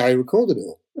then Gary recorded it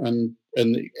all. And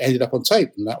it ended up on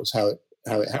tape. And that was how it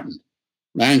happened.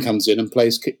 Man comes in and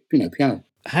plays piano.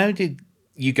 How did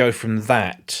you go from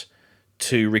that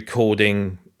to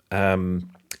recording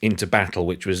Into Battle,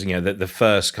 which was the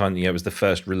first kind it was the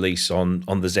first release on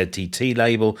the ZTT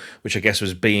label, which I guess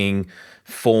was being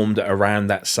formed around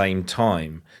that same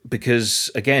time?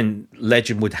 Because again,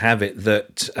 legend would have it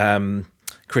that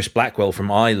Chris Blackwell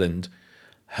from Ireland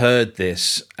heard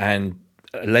this and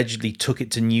allegedly took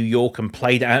it to New York and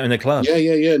played it out in a club.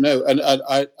 Yeah. No, and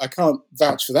I can't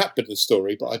vouch for that bit of the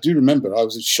story, but I do remember I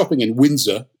was shopping in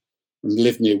Windsor and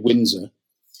lived near Windsor.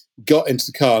 Got into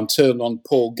the car and turned on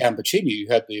Paul Gambaccini,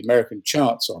 who had the American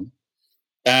charts on.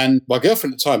 And my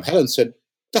girlfriend at the time, Helen, said,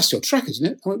 that's your track, isn't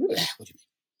it? I went, what do you mean?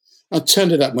 I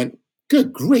turned it up and went,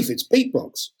 good grief, it's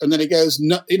Beatbox. And then it goes,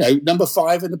 number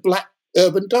 5 in the Black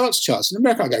Urban Dance charts in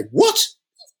America. I go, what?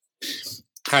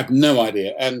 Had no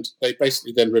idea. And they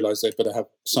basically then realised they better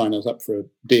sign us up for a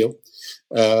deal.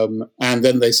 And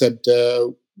then they said,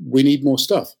 we need more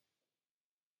stuff.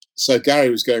 So Gary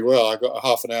was going, well, I got a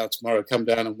half an hour tomorrow, come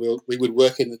down and we would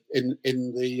work in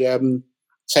the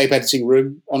tape editing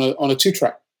room on a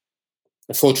 2-track.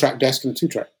 a 4-track desk and a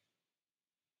 2-track.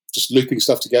 Just looping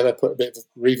stuff together, put a bit of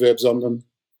reverbs on them.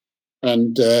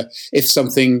 And if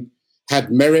something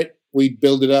had merit, we'd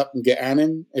build it up and get Anne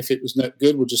in. If it was not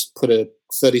good, we'll just put a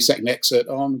 30-second excerpt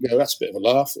on and go, that's a bit of a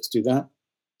laugh, let's do that.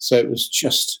 So it was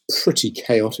just pretty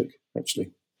chaotic,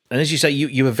 actually. And as you say,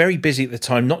 you were very busy at the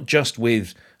time, not just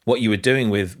with what you were doing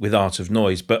with Art of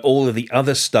Noise, but all of the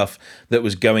other stuff that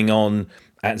was going on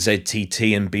at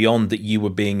ZTT and beyond that you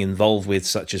were being involved with,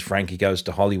 such as Frankie Goes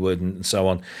to Hollywood and so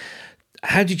on.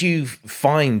 How did you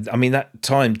find, that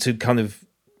time to kind of,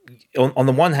 on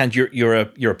the one hand, you're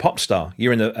a pop star,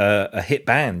 you're in a hit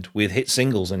band with hit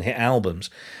singles and hit albums,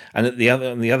 and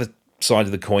on the other side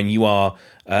of the coin, you are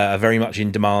a very much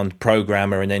in demand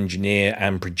programmer and engineer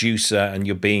and producer, and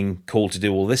you're being called to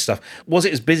do all this stuff. Was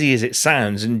it as busy as it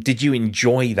sounds, and did you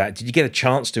enjoy that? Did you get a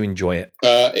chance to enjoy it?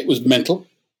 It was mental.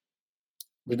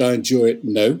 Did I enjoy it?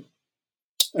 No.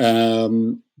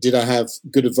 Did I have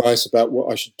good advice about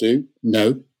what I should do?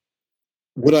 No.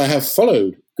 Would I have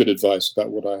followed good advice about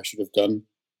what I should have done?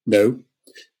 No.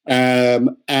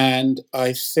 And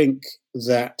I think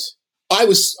that I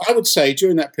would say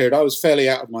during that period, I was fairly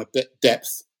out of my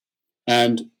depth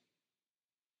and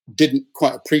didn't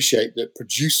quite appreciate that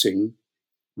producing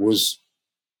was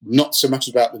not so much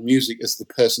about the music as the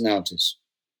personalities.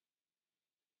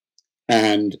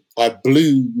 And I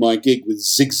blew my gig with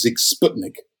Zig Zig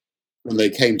Sputnik when they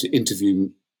came to interview,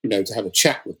 to have a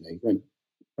chat with me. When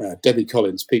Debbie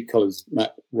Collins, Pete Collins'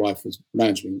 wife, was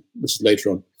managing, this is later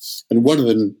on, and one of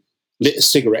them lit a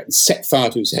cigarette and set fire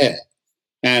to his hair.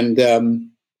 And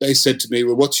they said to me,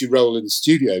 well, what's your role in the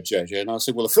studio, JJ? And I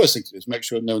said, well, the first thing to do is make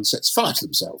sure no one sets fire to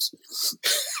themselves.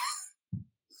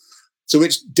 So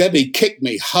which Debbie kicked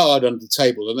me hard under the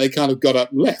table, and they kind of got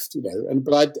up and left,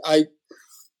 But I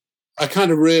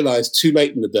kind of realized too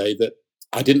late in the day that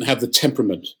I didn't have the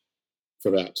temperament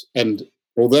for that. And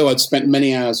although I'd spent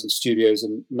many hours in studios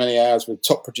and many hours with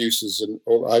top producers and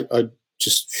all, I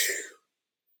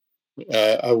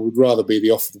would rather be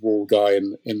the off-the-wall guy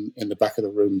in the back of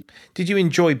the room. Did you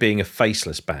enjoy being a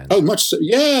faceless band? Oh, much so.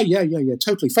 Yeah,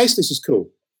 totally. Faceless is cool,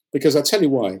 because I'll tell you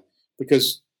why.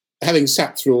 Because having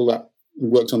sat through all that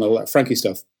and worked on all that Frankie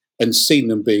stuff and seen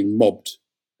them being mobbed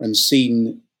and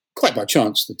seen, quite by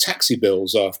chance, the taxi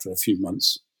bills after a few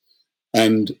months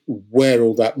and where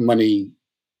all that money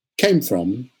came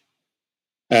from,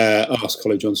 asked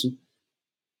Collie Johnson,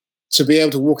 to be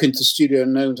able to walk into the studio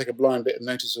and know and take a blind bit of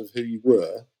notice of who you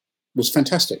were was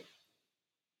fantastic.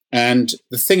 And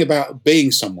the thing about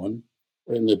being someone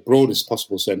in the broadest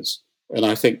possible sense, and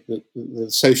I think that the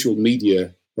social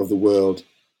media of the world,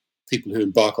 people who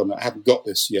embark on that haven't got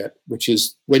this yet, which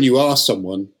is when you are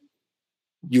someone,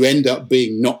 you end up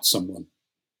being not someone,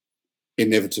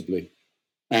 inevitably.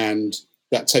 And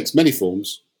that takes many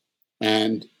forms.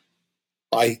 And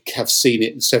I have seen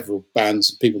it in several bands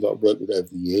and people that I've worked with over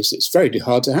the years. It's very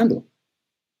hard to handle.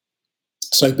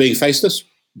 So being faceless,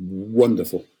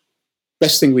 wonderful.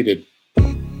 Best thing we did.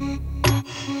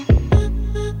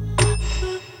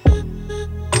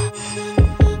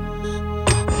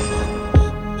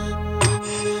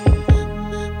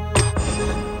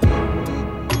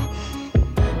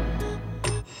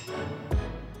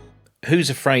 Who's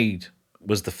Afraid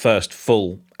was the first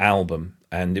full album,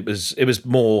 and it was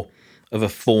more of a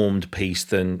formed piece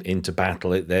than Into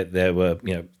Battle. There were,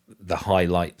 the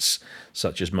highlights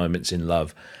such as Moments in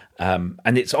Love,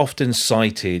 and it's often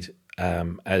cited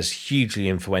as hugely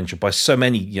influential by so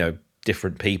many,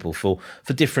 different people for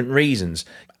different reasons.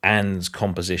 Anne's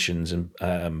compositions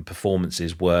and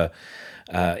performances were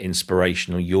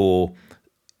inspirational. Your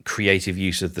creative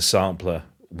use of the sampler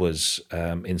was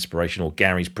inspirational.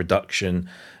 Gary's production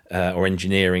or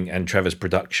engineering and Trevor's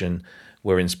production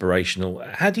were inspirational.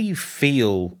 How do you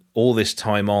feel all this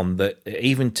time on that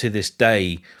even to this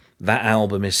day, that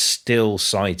album is still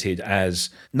cited as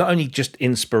not only just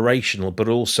inspirational, but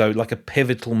also like a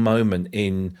pivotal moment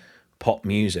in pop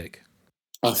music?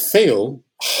 I feel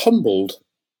humbled,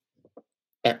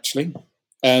 actually,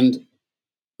 and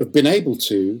have been able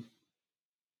to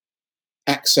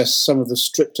access some of the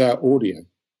stripped out audio,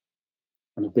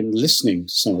 and I've been listening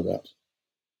to some of that.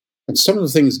 And some of the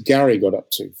things Gary got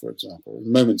up to, for example,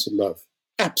 in Moments in Love,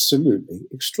 absolutely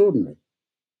extraordinary.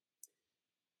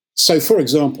 So, for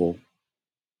example,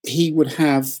 he would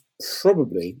have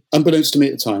probably, unbeknownst to me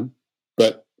at the time,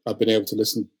 but I've been able to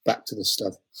listen back to this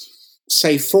stuff,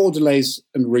 say 4 delays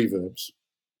and reverbs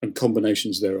and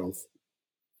combinations thereof,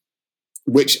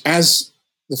 which as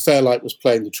the Fairlight was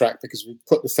playing the track, because we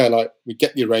put the Fairlight, we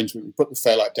get the arrangement, we put the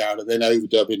Fairlight down and then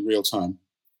overdub in real time.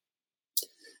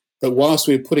 But whilst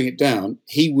we were putting it down,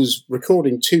 he was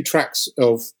recording 2 tracks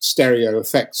of stereo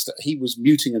effects that he was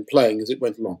muting and playing as it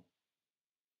went along.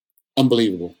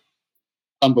 Unbelievable.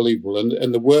 Unbelievable.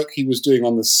 And the work he was doing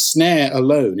on the snare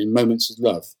alone in Moments of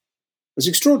Love was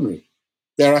extraordinary.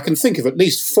 There, I can think of at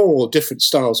least 4 different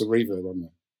styles of reverb on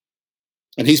there.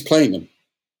 And he's playing them.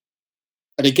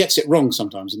 And he gets it wrong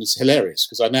sometimes, and it's hilarious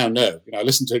because I now know. I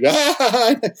listen to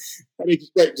it, and he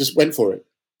just went for it.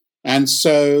 And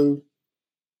so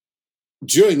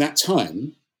during that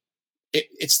time,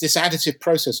 it's this additive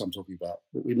process I'm talking about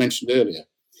that we mentioned earlier.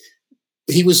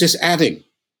 He was just adding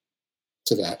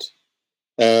to that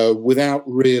without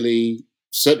really,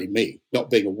 certainly me, not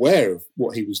being aware of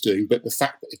what he was doing, but the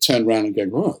fact that it turned around and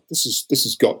going, oh, this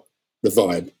has got the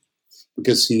vibe,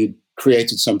 because he had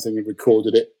created something and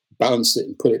recorded it, balanced it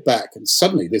and put it back, and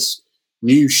suddenly this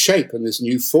new shape and this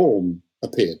new form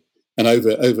appeared. And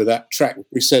over that track,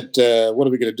 we said, what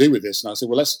are we going to do with this? And I said,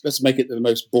 well, let's make it the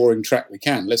most boring track we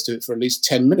can. Let's do it for at least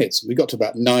 10 minutes. And we got to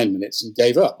about 9 minutes and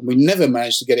gave up. And we never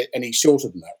managed to get it any shorter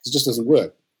than that. It just doesn't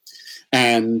work.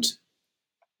 And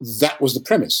that was the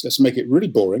premise. Let's make it really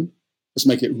boring. Let's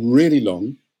make it really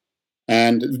long.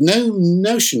 And no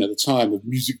notion at the time of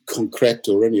musique concrète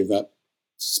or any of that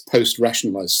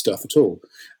post-rationalized stuff at all.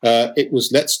 It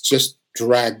was, let's just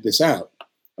drag this out.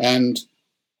 And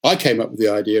I came up with the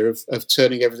idea of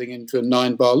turning everything into a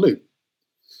 9-bar loop,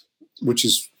 which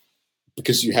is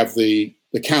because you have the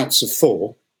counts of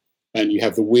 4 and you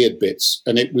have the weird bits.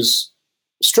 And it was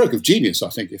a stroke of genius, I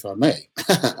think, if I may,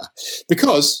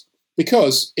 because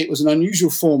it was an unusual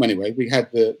form anyway. We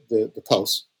had the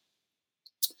pulse,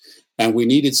 and we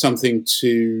needed something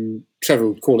to, Trevor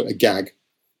would call it a gag.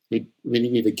 We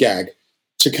needed a gag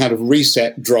to kind of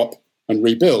reset, drop, and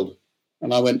rebuild.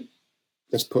 And I went,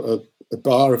 let's put a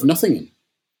bar of nothing in.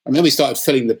 And then we started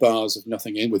filling the bars of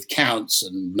nothing in with counts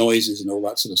and noises and all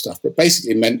that sort of stuff. But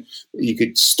basically it meant that you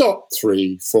could stop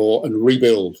 3, 4 and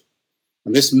rebuild.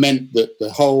 And this meant that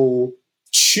the whole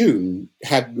tune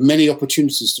had many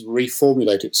opportunities to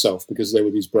reformulate itself because there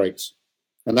were these breaks.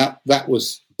 And that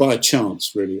was by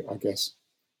chance, really, I guess.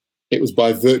 It was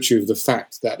by virtue of the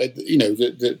fact that,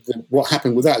 what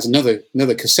happened with that is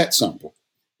another cassette sample.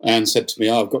 And said to me,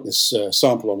 I've got this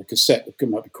sample on a cassette that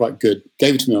might be quite good.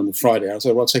 Gave it to me on the Friday. I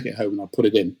said, well, I'll take it home and I'll put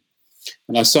it in.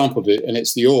 And I sampled it, and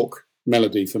it's the Orc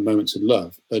melody for Moments in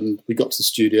Love. And we got to the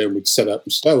studio and we'd set up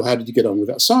and said, oh, how did you get on with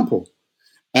that sample?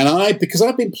 And because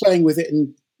I've been playing with it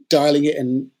and dialing it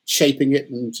and shaping it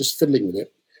and just fiddling with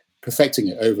it, perfecting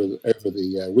it over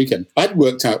the weekend, I'd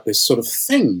worked out this sort of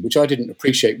thing, which I didn't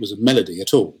appreciate was a melody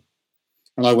at all.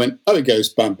 And I went, oh, it goes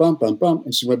bum, bum, bum, bum.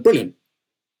 And she went, brilliant.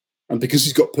 And because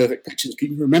he's got perfect pictures, he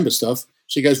can remember stuff,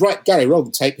 she goes, right, Gary, roll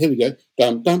the tape. Here we go.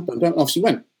 Dum, dum, dum, dum. Off she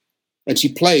went. And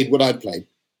she played what I'd played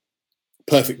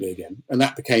perfectly again. And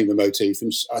that became the motif.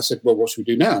 And I said, well, what should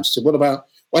we do now? She said,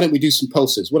 why don't we do some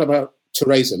pulses? What about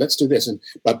Teresa? Let's do this. And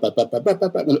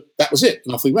that was it.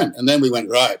 And off we went. And then we went,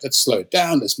 right, let's slow it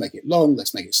down. Let's make it long.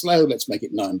 Let's make it slow. Let's make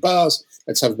it 9 bars.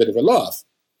 Let's have a bit of a laugh.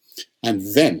 And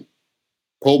then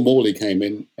Paul Morley came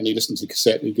in and he listened to the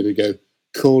cassette and he's going to go,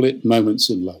 call it Moments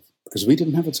in Love. Because we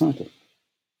didn't have a title.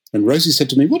 And Rosie said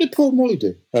to me, what did Paul Morley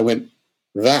do? I went,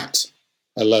 that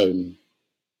alone,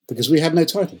 because we had no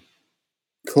title.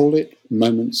 Call it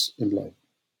Moments in Love.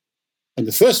 And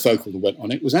the first vocal that went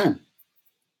on it was Anne.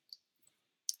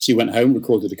 She went home,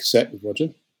 recorded a cassette with Roger,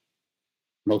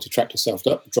 multi-tracked herself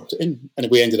up, dropped it in. And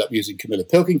we ended up using Camilla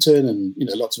Pilkington and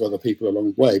lots of other people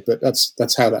along the way. But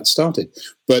that's how that started.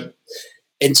 But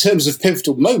in terms of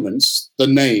pivotal moments, the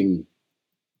name,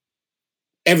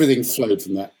 everything flowed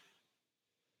from that.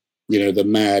 The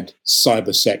mad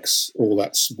cyber sex, all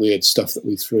that weird stuff that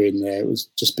we threw in there. It was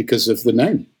just because of the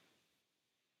name.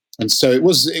 And so it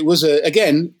was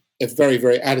again, a very,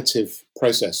 very additive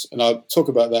process. And I'll talk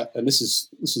about that. And this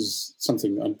is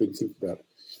something I've been thinking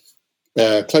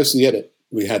about. Close to the edit,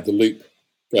 we had the loop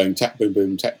going tack, boom,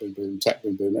 boom, tack, boom, boom, tack,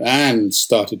 boom, boom, and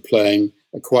started playing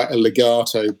quite a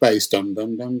legato bass, dum,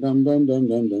 dum, dum, dum, dum, dum,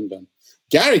 dum, dum, dum.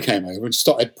 Gary came over and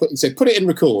said, put it in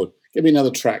record, give me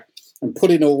another track, and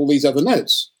put in all these other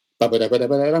notes. And we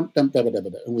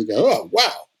go, oh,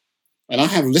 wow. And I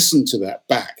have listened to that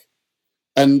back.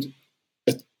 And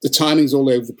the timing's all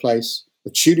over the place.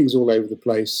 The tuning's all over the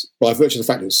place. By virtue of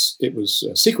the fact it was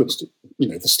sequenced,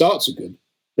 the starts are good,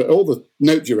 but all the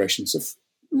note durations are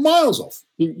miles off.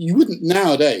 You wouldn't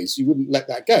nowadays, you wouldn't let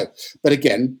that go. But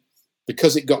again,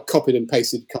 because it got copied and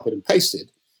pasted,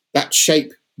 that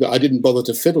shape that I didn't bother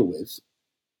to fiddle with,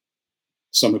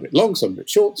 some a bit long, some a bit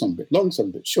short, some a bit long, some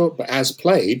a bit short, but as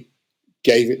played,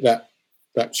 gave it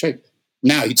that shape.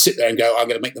 Now you'd sit there and go, I'm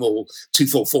going to make them all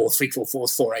 2/4/4,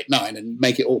 3/4/4, 4/8/9 and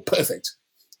make it all perfect.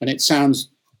 And it sounds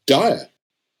dire,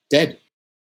 dead.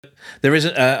 There is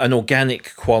an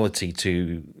organic quality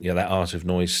to that Art of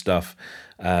Noise stuff,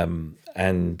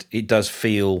 and it does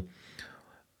feel,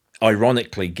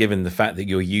 ironically, given the fact that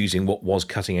you're using what was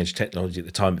cutting edge technology at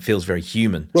the time, it feels very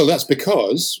human. Well, that's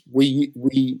because we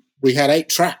had 8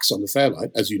 tracks on the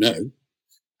Fairlight, as you know,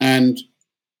 and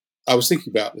I was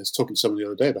thinking about this, talking to someone the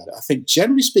other day about it. I think,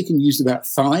 generally speaking, used about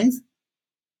 5,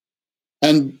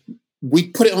 and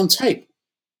we'd put it on tape,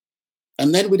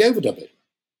 and then we'd overdub it.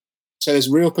 So there's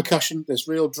real percussion, there's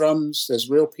real drums, there's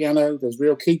real piano, there's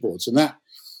real keyboards. And that,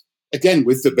 again,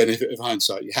 with the benefit of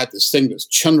hindsight, you had this thing that's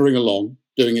chundering along,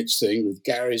 doing its thing with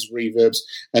Gary's reverbs.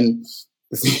 And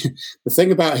the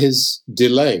thing about his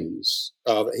delays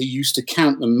are that he used to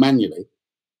count them manually.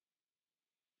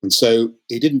 And so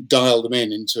he didn't dial them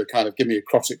in into a kind of, give me a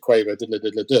crotic quaver,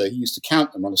 da-da-da-da-da. He used to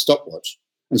count them on a stopwatch.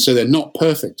 And so they're not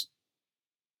perfect,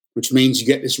 which means you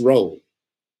get this roll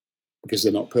because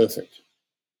they're not perfect.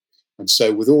 And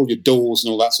so with all your doors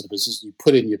and all that sort of business, you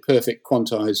put in your perfect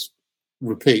quantized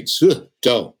repeats,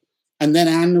 dull. And then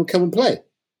Anne will come and play.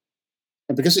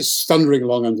 And because it's thundering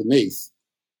along underneath,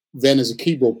 then as a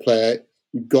keyboard player,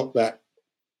 you've got that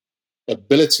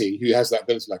ability, who has that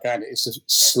ability like Anne, is to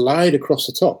slide across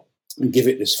the top and give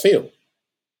it this feel,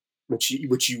 which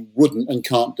you wouldn't and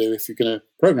can't do if you're going to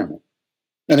program it.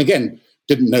 And again,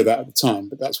 didn't know that at the time,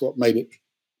 but that's what made it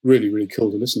really, really cool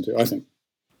to listen to, I think.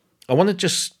 I want to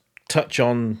just touch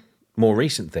on more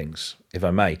recent things, if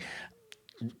I may.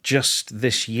 Just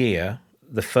this year,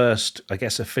 the first, I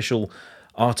guess, official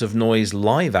Art of Noise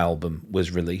live album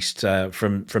was released back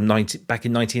in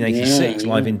 1986,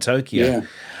 live in Tokyo. Yeah.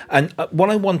 And what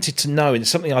I wanted to know, and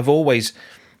it's something I've always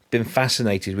been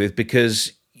fascinated with,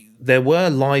 because there were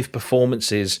live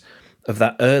performances of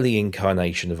that early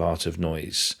incarnation of Art of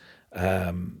Noise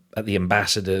at the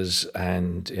Ambassadors,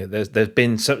 and there's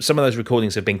been some of those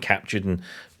recordings have been captured and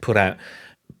put out.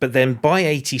 But then by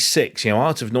 86,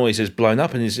 Art of Noise has blown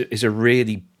up and is a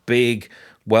really big,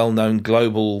 well-known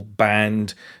global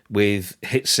band with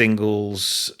hit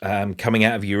singles coming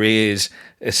out of your ears,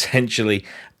 essentially.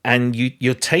 And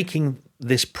you're taking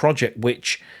this project,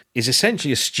 which is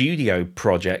essentially a studio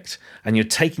project, and you're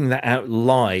taking that out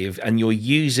live, and you're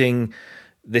using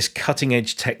this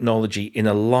cutting-edge technology in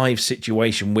a live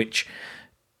situation, which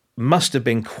must have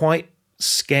been quite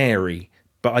scary.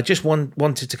 But I just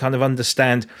wanted to kind of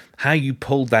understand how you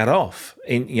pulled that off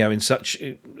in such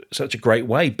a great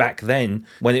way back then,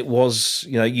 when it was,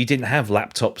 you didn't have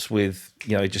laptops with,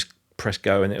 just press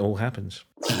go and it all happens.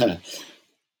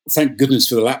 Thank goodness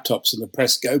for the laptops and the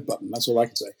press go button. That's all I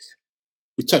can say.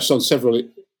 We touched on several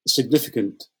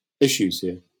significant issues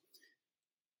here.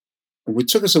 And it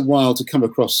took us a while to come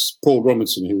across Paul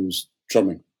Robinson, who was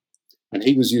drumming, and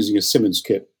he was using a Simmons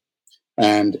kit.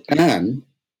 And Anne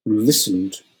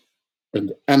listened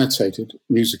and annotated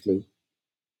musically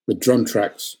the drum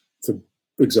tracks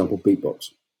for example,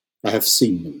 beatbox. I have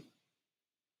seen them,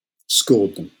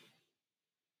 scored them.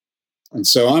 And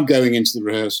so I'm going into the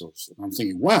rehearsals and I'm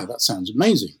thinking, wow, that sounds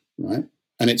amazing, right?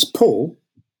 And it's Paul,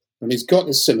 and he's got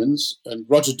his Simmons, and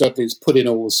Roger Dudley's put in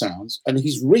all the sounds, and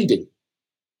he's reading.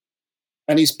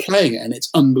 And he's playing it, and it's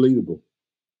unbelievable.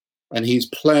 And he's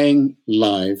playing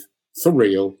live, for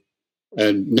real,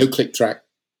 and no click track.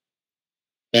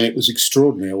 And it was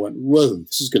extraordinary. I went, whoa,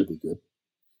 this is going to be good.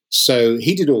 So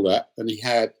he did all that, and he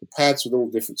had the pads with all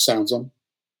different sounds on.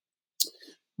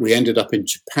 We ended up in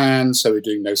Japan, so we're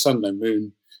doing No Sun, No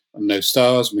Moon, and No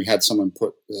Stars. And we had someone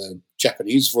put the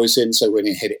Japanese voice in, so when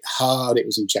he hit it hard, it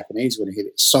was in Japanese. When he hit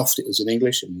it soft, it was in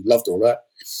English, and he loved all that.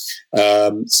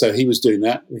 So he was doing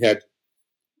that. We had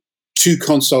 2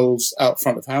 consoles out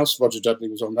front of house. Roger Dudley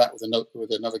was on that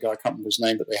with another guy, I can't remember his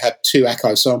name, but they had 2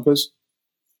 Akai samplers.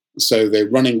 So they're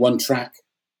running one track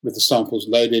with the samples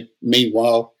loaded.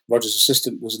 Meanwhile, Roger's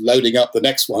assistant was loading up the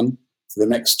next one for the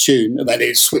next tune, and then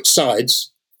it switched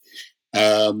sides.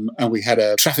 And we had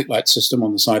a traffic light system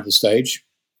on the side of the stage.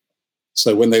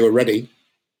 So when they were ready,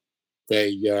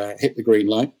 they hit the green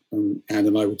light, and Anne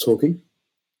and I were talking,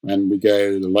 and we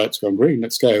go, the light's gone green,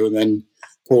 let's go. And then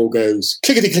Paul goes,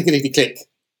 clickety-clickety-click.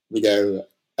 We go,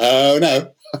 oh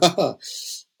no,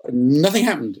 nothing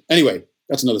happened. Anyway,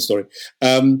 that's another story.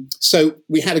 So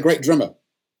we had a great drummer,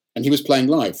 and he was playing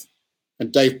live.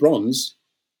 And Dave Bronze,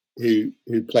 who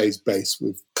plays bass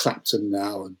with Clapton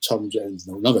now and Tom Jones,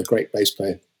 and another great bass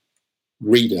player,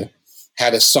 Reader,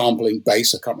 had a sampling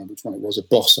bass. I can't remember which one it was, a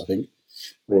Boss, I think,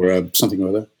 or something or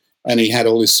other. And he had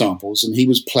all his samples, and he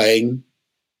was playing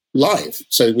live.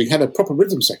 So we had a proper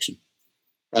rhythm section.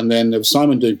 And then there was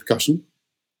Simon doing percussion.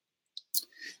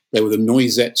 There were the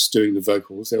noisettes doing the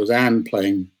vocals. There was Anne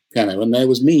playing piano, and there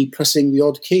was me pressing the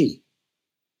odd key.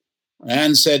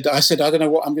 Anne said, I don't know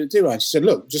what I'm going to do. She said,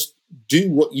 look, just do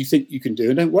what you think you can do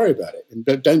and don't worry about it. And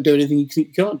don't do anything you think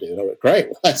you can't do. And I went, great.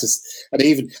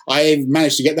 I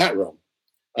managed to get that wrong.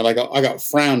 And I got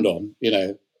frowned on,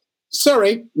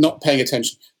 sorry, not paying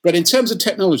attention. But in terms of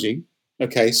technology,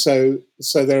 okay, so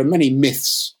there are many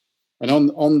myths. And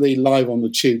on the Live on the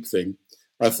Tube thing,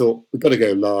 I thought, we've got to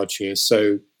go large here.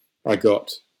 So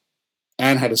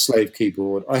Anne had a slave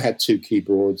keyboard, I had 2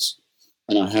 keyboards,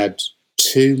 and I had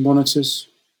 2 monitors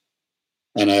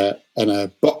and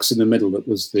a box in the middle that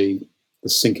was the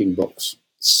syncing box,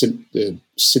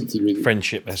 Synthy.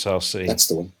 Friendship SRC. That's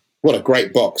the one. What a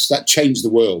great box. That changed the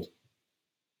world.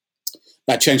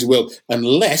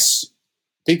 Unless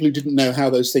people who didn't know how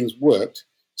those things worked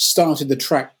started the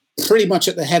track pretty much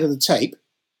at the head of the tape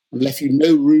and left you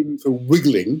no room for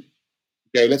wiggling.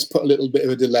 Go, let's put a little bit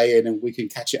of a delay in and we can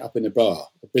catch it up in a bar.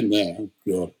 I've been there. Oh,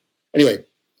 God. Anyway,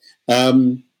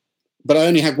 but I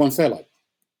only had one Fairlight.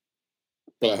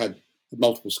 But I had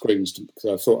multiple screens because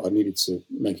I thought I needed to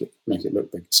make it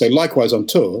look big. So likewise on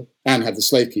tour, Anne had the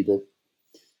slave keyboard.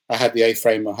 I had the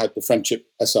A-frame. I had the Friendship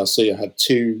SRC. I had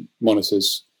 2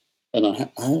 monitors. And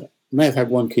I may have had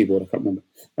 1 keyboard. I can't remember.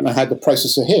 And I had the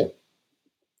processor here.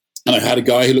 And I had a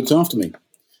guy who looked after me.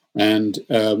 And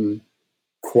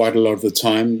quite a lot of the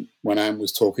time when Anne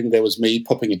was talking, there was me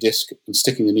popping a disc and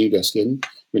sticking the new disc in.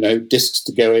 Discs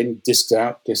to go in, discs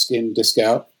out, disc in, disc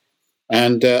out.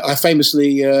 And I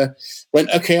famously went,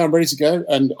 okay, I'm ready to go.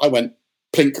 And I went,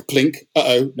 plink, plink,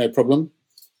 uh-oh, no problem.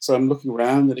 So I'm looking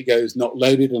around and it goes, not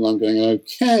loaded. And I'm going,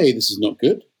 okay, this is not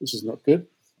good.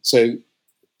 So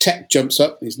Tech jumps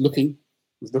up, he's looking,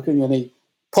 and he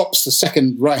pops the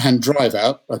second right-hand drive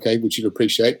out, okay, which you'd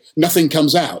appreciate. Nothing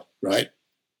comes out, right?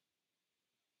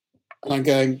 And I'm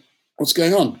going, what's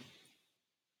going on?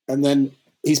 And then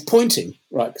he's pointing,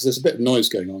 right, because there's a bit of noise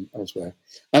going on elsewhere.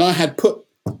 And I had put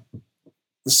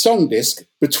the song disc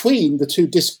between the 2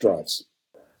 disc drives.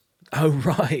 Oh,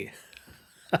 right.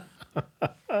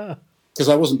 Because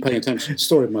I wasn't paying attention.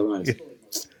 Story of my life.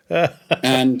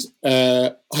 And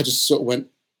I just sort of went,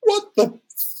 what the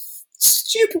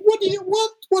stupid, what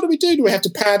do we do? Do we have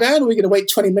to power down? Are we going to wait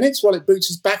 20 minutes while it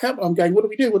boots us back up? I'm going, what do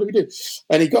we do?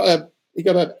 And he got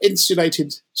an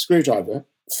insulated screwdriver,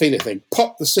 feeler thing,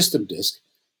 popped the system disc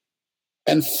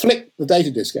and flicked the data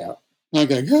disc out. And I'm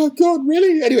going, oh, God,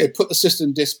 really? Anyway, put the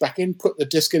system disc back in, put the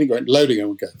disc in, and going, loading,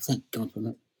 and go, thank God for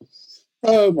that.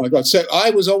 Oh, my God. So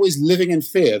I was always living in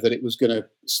fear that it was going to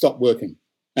stop working.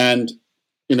 And,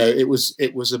 it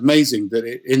was amazing that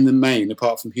in the main,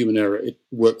 apart from human error, it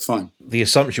worked fine. The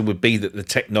assumption would be that the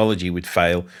technology would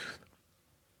fail,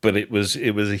 but it was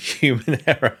a human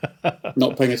error.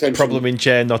 Not paying attention. Problem in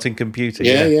chair, not in computer.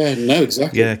 Yeah, no,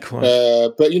 exactly. Yeah, quite.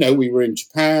 But, we were in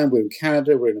Japan, we were in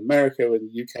Canada, we were in America, we were in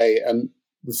the UK, and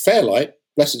the Fairlight,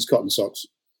 bless its cotton socks,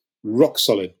 rock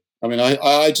solid. I mean,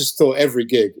 I just thought every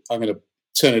gig, I'm going to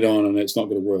turn it on and it's not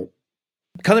going to work.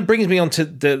 Kind of brings me on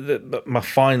to my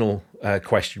final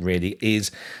question, really,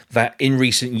 is that in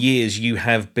recent years you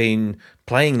have been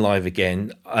playing live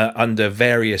again under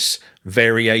various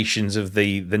variations of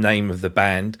the name of the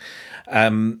band.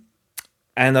 And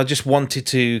I just wanted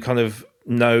to kind of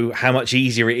know how much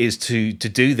easier it is to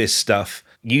do this stuff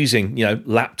using,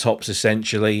 laptops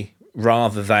essentially,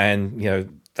 rather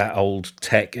than, that old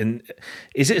tech. And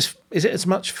is it as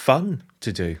much fun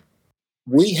to do?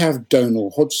 We have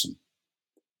Donal Hodgson.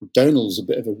 Donal's a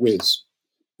bit of a whiz,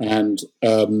 and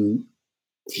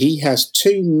he has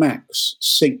 2 Macs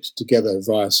synced together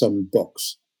via some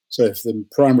box. So if the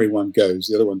primary one goes,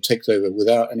 the other one takes over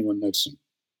without anyone noticing.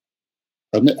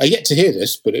 I yet to hear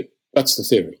this, but that's the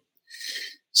theory.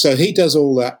 So he does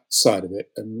all that side of it,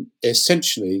 and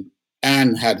essentially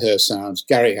Anne had her sounds,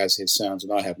 Gary has his sounds,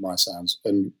 and I have my sounds,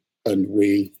 and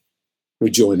we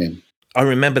join in. I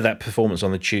remember that performance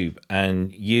on the Tube,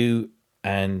 and you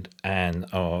and Anne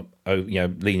are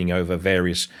leaning over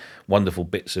various wonderful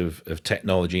bits of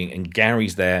technology, and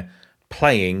Gary's there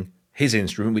playing his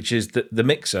instrument, which is the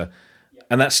mixer.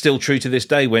 And that's still true to this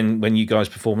day when you guys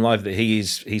perform live, that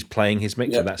he's playing his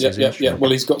mixer. That's his instrument. Yeah.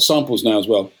 Well, he's got samples now as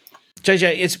well.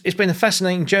 JJ, it's been a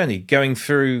fascinating journey going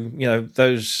through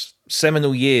those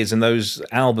seminal years and those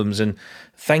albums, and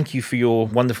thank you for your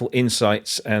wonderful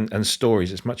insights and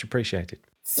stories. It's much appreciated.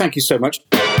 Thank you so much.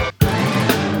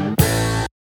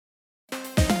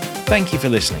 Thank you for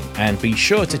listening, and be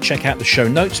sure to check out the show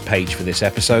notes page for this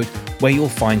episode, where you'll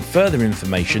find further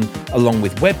information along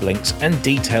with web links and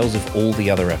details of all the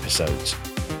other episodes.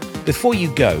 Before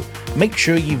you go, make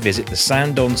sure you visit the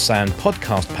Sound on Sound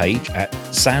podcast page at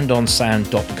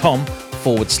soundonsound.com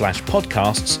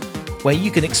sound.com/podcasts, where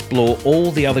you can explore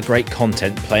all the other great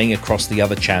content playing across the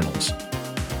other channels.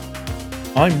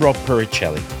 I'm Rob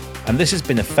Puricelli, and this has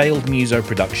been a failed Muso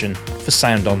production for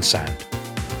Sound on Sound.